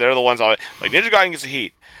they're the ones like Ninja Gaiden gets the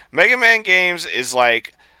heat. Mega Man games is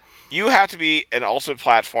like you have to be an ultimate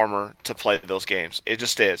platformer to play those games. It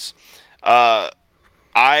just is. When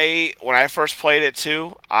I first played it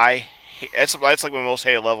too, it's like my most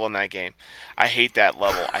hated level in that game. I hate that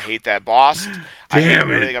level. I hate that boss. I hate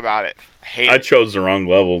everything about it. I chose the wrong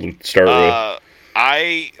level to start with.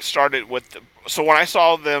 I started with so when I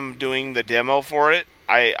saw them doing the demo for it,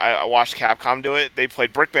 I watched Capcom do it. They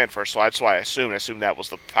played Brickman first, so that's why I assumed that was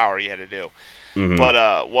the power you had to do. Mm-hmm.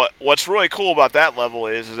 But what's really cool about that level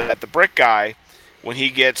is that the brick guy, when he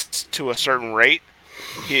gets to a certain rate,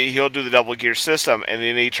 he'll do the double gear system, and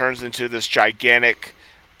then he turns into this gigantic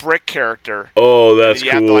brick character. Oh, And that's then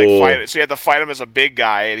you have to like cool. fight it. So you have to fight him as a big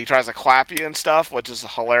guy, and he tries to clap you and stuff, which is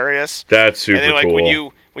hilarious. That's And super then like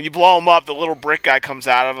cool. when you blow him up, the little brick guy comes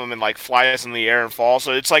out of him and like flies in the air and falls.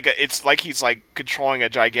 So it's like he's like controlling a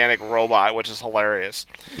gigantic robot, which is hilarious.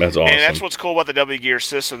 That's And that's awesome. what's cool about the double gear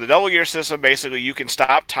system. The double gear system basically you can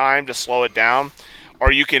stop time to slow it down,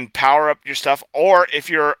 or you can power up your stuff, or if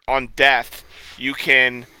you're on death, you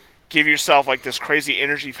can give yourself like this crazy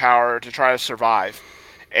energy power to try to survive.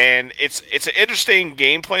 And it's an interesting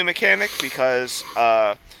gameplay mechanic because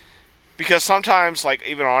sometimes like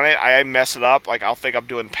even on it I mess it up. Like I'll think I'm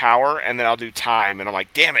doing power and then I'll do time and I'm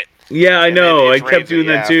like damn it. Yeah, I And then know. it I kept drains it, doing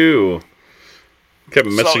that yeah. too. Kept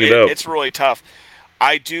So messing it up. it's really tough.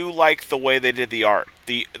 I do like the way they did the art.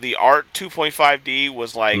 The art 2.5D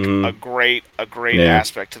was like Mhm. a great Yeah.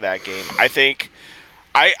 aspect to that game. I think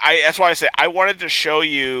I that's why I say I wanted to show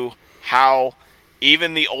you how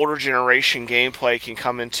even the older generation gameplay can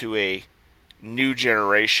come into a new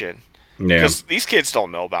generation Yeah. because these kids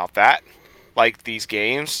don't know about that, like these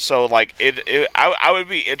games. So like I would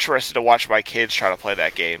be interested to watch my kids try to play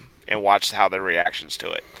that game and watch how their reactions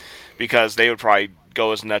to it because they would probably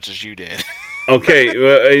go as nuts as you did.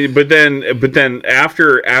 Okay, but then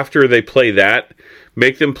after they play that,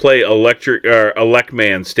 make them play Elect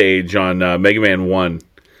Man stage on Mega Man 1.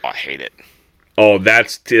 Oh, I hate it. Oh,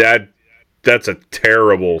 that's a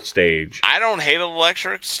terrible stage. I don't hate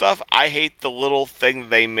electric stuff. I hate the little thing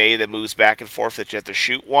they made that moves back and forth that you have to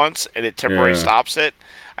shoot once and it temporarily Yeah. stops it.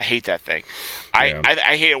 I hate that thing. I, Yeah. I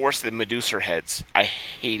I hate it worse than Medusa heads. I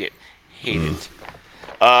hate it. Hate Mm. it.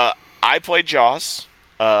 I played Jaws.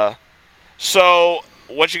 So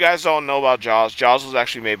what you guys don't know about Jaws? Jaws was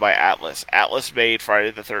actually made by Atlas. Atlas made Friday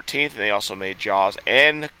the 13th, and they also made Jaws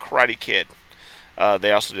and Karate Kid.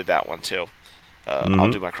 They also did that one too.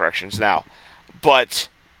 I'll do my corrections now. But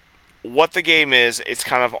what the game is, it's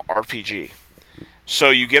kind of RPG. So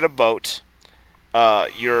you get a boat.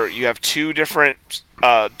 You have two different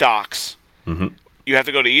docks. Mhm. You have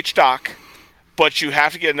to go to each dock, but you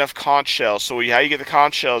have to get enough conch shells. So how you get the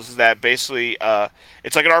conch shells is that basically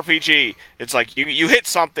it's like an RPG. It's like you hit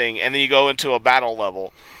something and then you go into a battle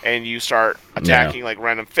level and you start attacking like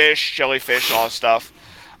random fish, jellyfish, all this stuff.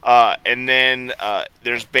 And then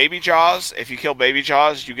there's baby jaws. If you kill baby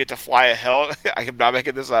jaws, you get to fly a hell. I'm not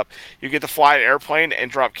making this up. You get to fly an airplane and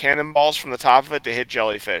drop cannonballs from the top of it to hit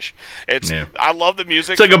jellyfish. Yeah. I love the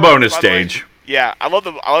music. It's like a for it, bonus by the way. stage. Yeah, I love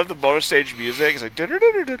the bonus stage music. It's like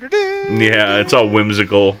Yeah, it's all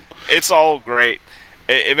whimsical. it's all great.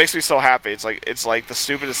 It makes me so happy. It's like the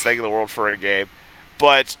stupidest thing in the world for a game.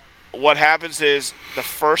 But what happens is the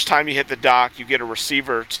first time you hit the dock, you get a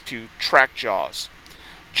receiver to track Jaws.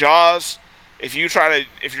 Jaws, if you're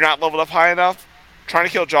not leveled up high enough, trying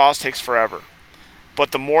to kill Jaws takes forever.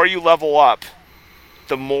 But the more you level up,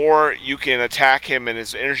 the more you can attack him and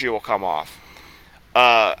his energy will come off.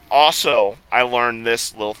 Also, I learned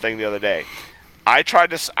this little thing the other day. I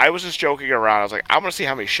was just joking around. I was like, I'm going to see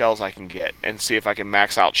how many shells I can get and see if I can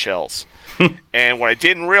max out shells. And what I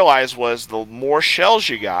didn't realize was the more shells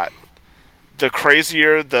you got, the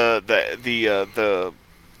crazier the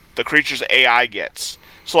creature's AI gets.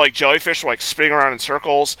 So like jellyfish were like spinning around in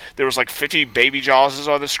circles. There was like 50 baby jawses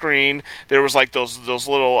on the screen. There was like those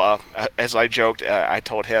little as I joked, I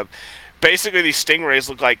told him, basically these stingrays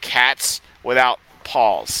look like cats without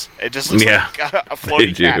paws. It just looks Yeah, like a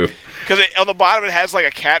floating they cat. do. Because on the bottom it has like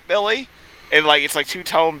a cat belly, and like it's like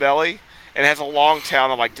two-tone belly, and it has a long tail.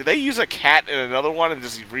 And I'm like, did they use a cat in another one and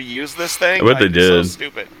just reuse this thing? I bet they Like, it's so did.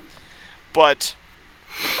 stupid. But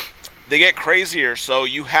they get crazier, so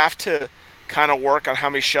you have to kind of work on how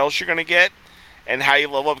many shells you're going to get and how you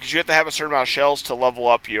level up, because you have to have a certain amount of shells to level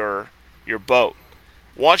up your boat.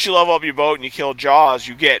 Once you level up your boat and you kill Jaws,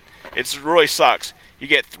 it really sucks. You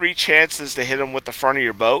get 3 chances to hit them with the front of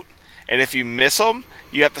your boat, and if you miss them,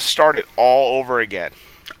 you have to start it all over again.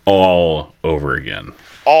 All over again.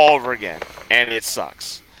 All over again, and it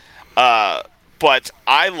sucks. But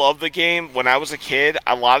I love the game. When I was a kid,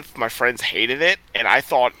 a lot of my friends hated it, and I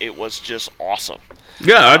thought it was just awesome.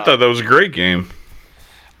 Yeah, I thought that was a great game.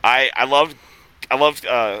 I loved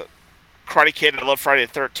Karate Kid. I loved Friday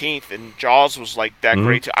the 13th, and Jaws was like that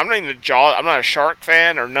great too. I'm not a shark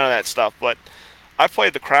fan or none of that stuff, but I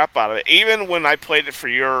played the crap out of it. Even when I played it for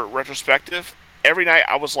your retrospective, every night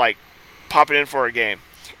I was like popping in for a game.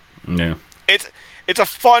 Yeah. It's a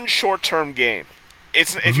fun short-term game.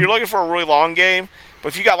 If you're looking for a really long game, but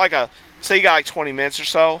if you got say you got like 20 minutes or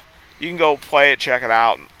so, you can go play it, check it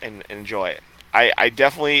out, and enjoy it. I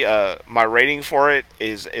definitely my rating for it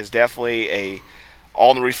is definitely a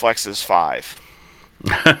all in the reflexes 5.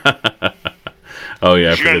 Oh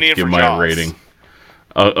yeah, I You're gonna forgot need to it give for mine a Jaws. rating.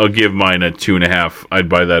 I'll give mine a 2.5. I'd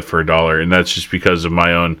buy that for $1, and that's just because of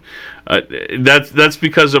my own. That's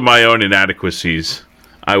because of my own inadequacies.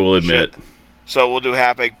 I will admit. So we'll do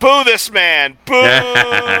half baked. Boo this man! Boo!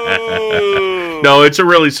 No, it's a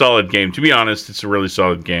really solid game. To be honest, it's a really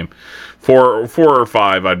solid game. Four or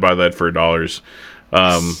five, I'd buy that for $1.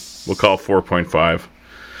 We'll call it 4.5.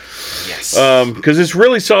 Yes. Because it's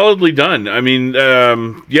really solidly done. I mean,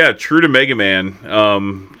 yeah, true to Mega Man.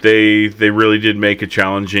 They really did make it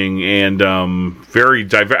challenging and very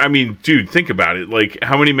diverse. I mean, dude, think about it. Like,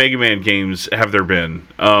 how many Mega Man games have there been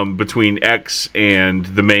between X and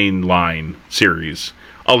the main line series?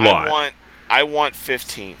 A lot. I want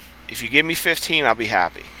 15. If you give me 15, I'll be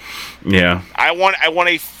happy. Yeah. I want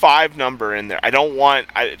a 5 number in there. I don't want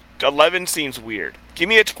 11 seems weird. Give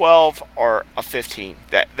me a 12 or a 15.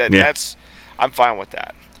 That's I'm fine with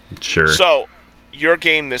that. Sure. So, your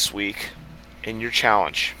game this week and your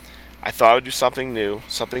challenge. I thought I would do something new,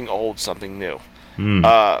 something old, something new.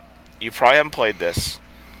 You probably haven't played this,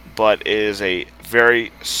 but it is a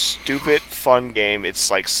very stupid, fun game. It's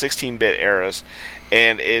like 16-bit eras,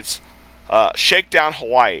 and it's Shakedown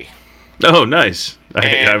Hawaii. Oh, nice. I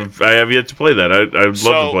have yet to play that. I'd love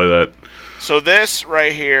to play that. So this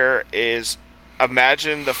right here is,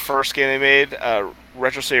 imagine the first game they made,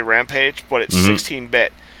 Retro City Rampage, but it's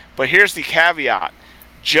 16-bit. But here's the caveat.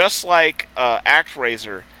 Just like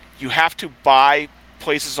ActRaiser, you have to buy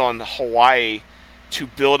places on Hawaii to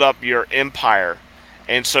build up your empire.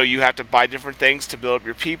 And so you have to buy different things to build up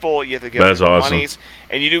your people. You have to get different monies.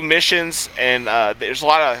 And you do missions, and there's a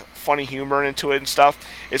lot of funny humor into it and stuff.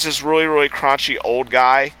 It's this really, really crunchy old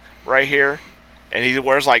guy right here. And he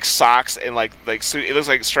wears like socks and like suit. It looks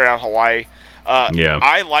like straight out of Hawaii. Yeah.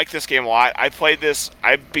 I like this game a lot. I played this.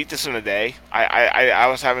 I beat this in a day. I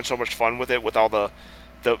was having so much fun with it, with all the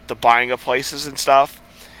buying of places and stuff.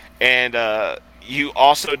 And you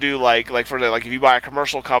also do like if you buy a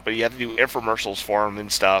commercial company, you have to do infomercials for them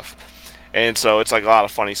and stuff. And so it's like a lot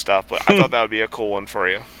of funny stuff. But I thought that would be a cool one for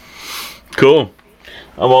you. Cool.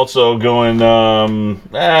 I'm also going.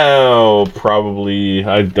 Probably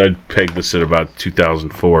I'd peg this at about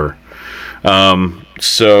 2004.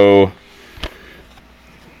 So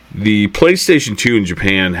the PlayStation 2 in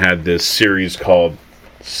Japan had this series called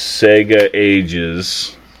Sega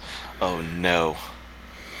Ages. Oh no!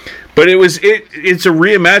 But it's a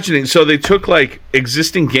reimagining. So they took like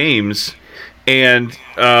existing games and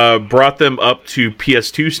brought them up to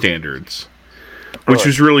PS2 standards. Which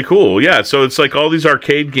was really cool, yeah. So it's like all these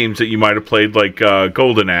arcade games that you might have played, like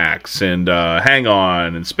Golden Axe and Hang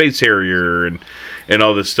On and Space Harrier and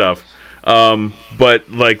all this stuff. But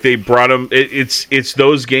like they brought them, it's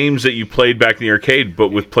those games that you played back in the arcade, but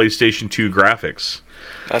with PlayStation 2 graphics.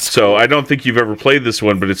 That's so cool. I don't think you've ever played this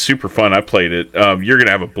one, but it's super fun. I played it. You're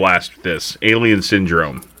gonna have a blast with this. Alien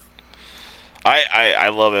Syndrome. I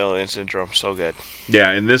love Alien Syndrome. So good.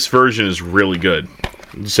 Yeah, and this version is really good.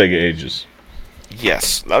 Sega Ages.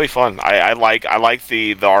 Yes, that'd be fun. I like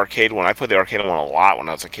the arcade one. I played the arcade one a lot when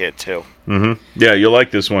I was a kid too. Mm-hmm. Yeah, you'll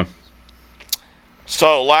like this one.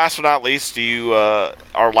 So, last but not least,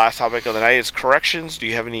 our last topic of the night is corrections. Do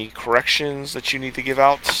you have any corrections that you need to give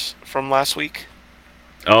out from last week?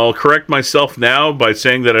 I'll correct myself now by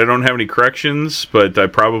saying that I don't have any corrections, but I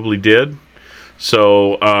probably did.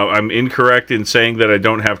 So I'm incorrect in saying that I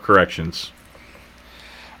don't have corrections.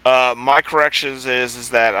 My corrections is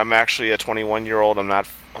that I'm actually a 21-year-old. I'm not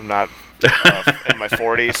in my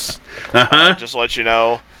 40s. Just to let you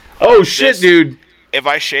know. Oh shit, dude! If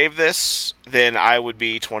I shave this, then I would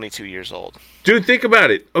be 22 years old. Dude, think about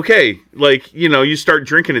it. Okay, like you start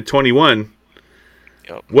drinking at 21.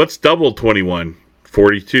 Yep. What's double 21?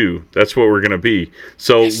 42. That's what we're gonna be.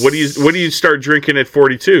 So yes. What do you start drinking at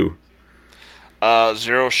 42?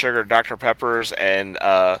 Zero sugar Dr. Peppers and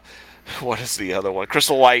what is the other one?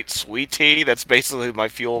 Crystal Light sweet tea. That's basically my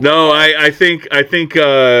fuel. No, I think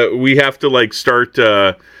we have to like start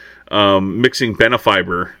mixing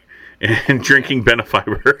Benefiber and drinking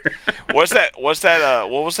Benefiber. What was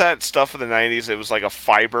that stuff in the 90s? It was like a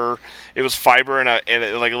fiber. It was fiber and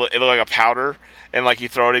it looked like a powder. And like you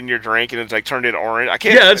throw it in your drink and it's like turned into orange. I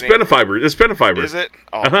can't. Yeah, it's Benefiber. It's Benefiber. Is it?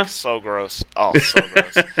 Oh, so gross. Oh, so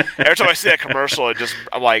gross. Every time I see that commercial,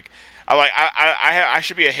 I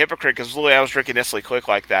should be a hypocrite because literally I was drinking Nestle Quick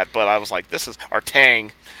like that, but I was like, this is our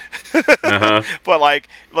Tang. But like,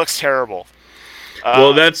 it looks terrible.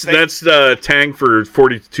 Well, that's the Tang for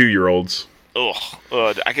 42-year-olds. Ugh.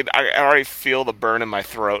 I already feel the burn in my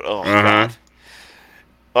throat. Oh God.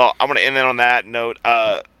 Well, I'm going to end it on that note.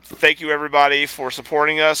 Thank you, everybody, for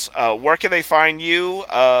supporting us. Where can they find you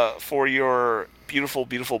for your beautiful,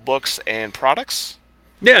 beautiful books and products?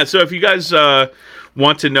 Yeah, so if you guys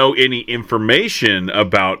want to know any information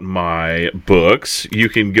about my books, you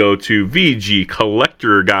can go to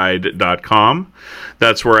vgcollectorguide.com.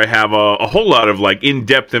 That's where I have a whole lot of like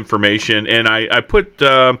in-depth information, and I put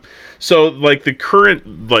so like the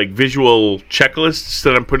current like visual checklists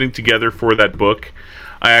that I'm putting together for that book.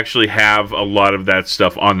 I actually have a lot of that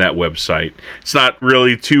stuff on that website. It's not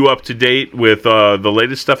really too up to date with the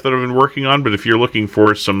latest stuff that I've been working on, but if you're looking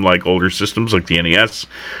for some like older systems like the NES,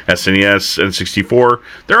 SNES, N64,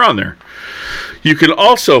 they're on there. You can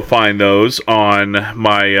also find those on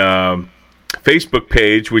my Facebook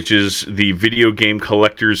page, which is the Video Game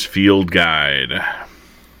Collectors Field Guide.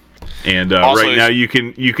 And right now you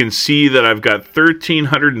can see that I've got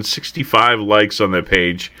 1,365 likes on that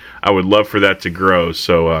page. I would love for that to grow,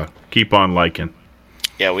 so keep on liking.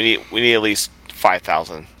 Yeah, we need at least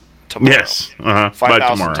 5,000 tomorrow. Yes,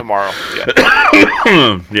 5,000 tomorrow. Yeah.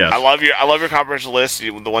 Yes. I love your comprehensive list.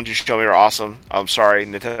 The ones you show me are awesome. I'm sorry,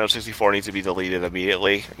 Nintendo 64 needs to be deleted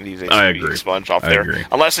immediately. It needs to be expunged off there. Agree.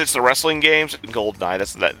 Unless it's the wrestling games and GoldenEye.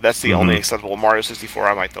 That's the only acceptable. Mario 64,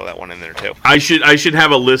 I might throw that one in there too. I should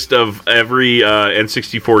have a list of every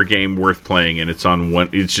N64 game worth playing, and it's on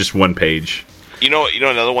one. It's just one page. You know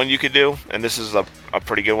another one you could do, and this is a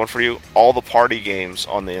pretty good one for you. All the party games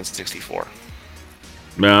on the N64.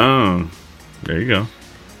 Oh, there you go.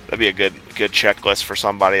 That'd be a good checklist for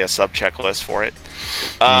somebody, a sub checklist for it.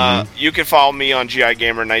 You can follow me on GI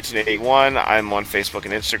Gamer 1981. I'm on Facebook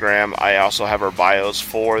and Instagram. I also have our bios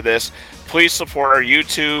for this. Please support our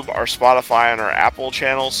YouTube, our Spotify, and our Apple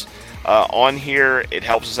channels. On here, it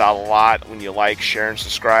helps us out a lot when you like, share, and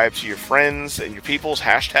subscribe to your friends and your peoples.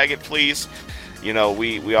 Hashtag it, please. You know,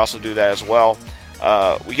 we also do that as well.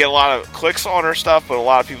 We get a lot of clicks on our stuff, but a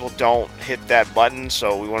lot of people don't hit that button,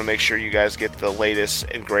 so we want to make sure you guys get the latest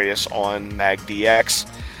and greatest on MAGDX.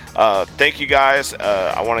 Thank you guys.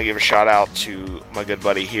 I want to give a shout out to my good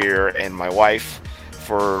buddy here and my wife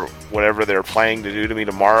for whatever they're planning to do to me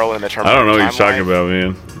tomorrow in the tournament. I don't know what you're talking about,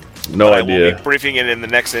 man. No idea. I will be briefing it in the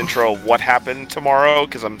next intro of what happened tomorrow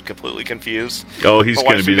because I'm completely confused. Oh, he's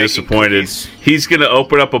going to be disappointed. He's going to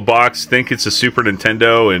open up a box, think it's a Super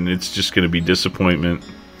Nintendo, and it's just going to be disappointment.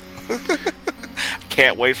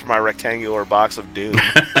 Can't wait for my rectangular box of doom.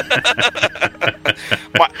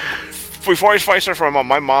 Before I fight her from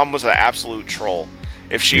my mom was an absolute troll.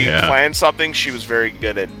 If she planned something, she was very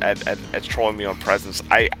good at trolling me on presents.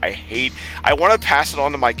 I want to pass it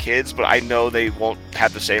on to my kids, but I know they won't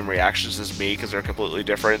have the same reactions as me because they're completely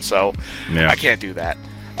different, so I can't do that.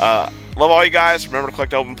 Love all you guys. Remember to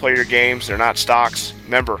collect, open, play your games. They're not stocks.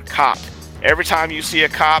 Remember, cop. Every time you see a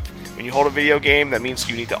cop, when you hold a video game, that means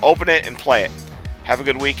you need to open it and play it. Have a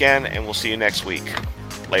good weekend, and we'll see you next week.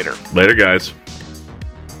 Later. Later, guys.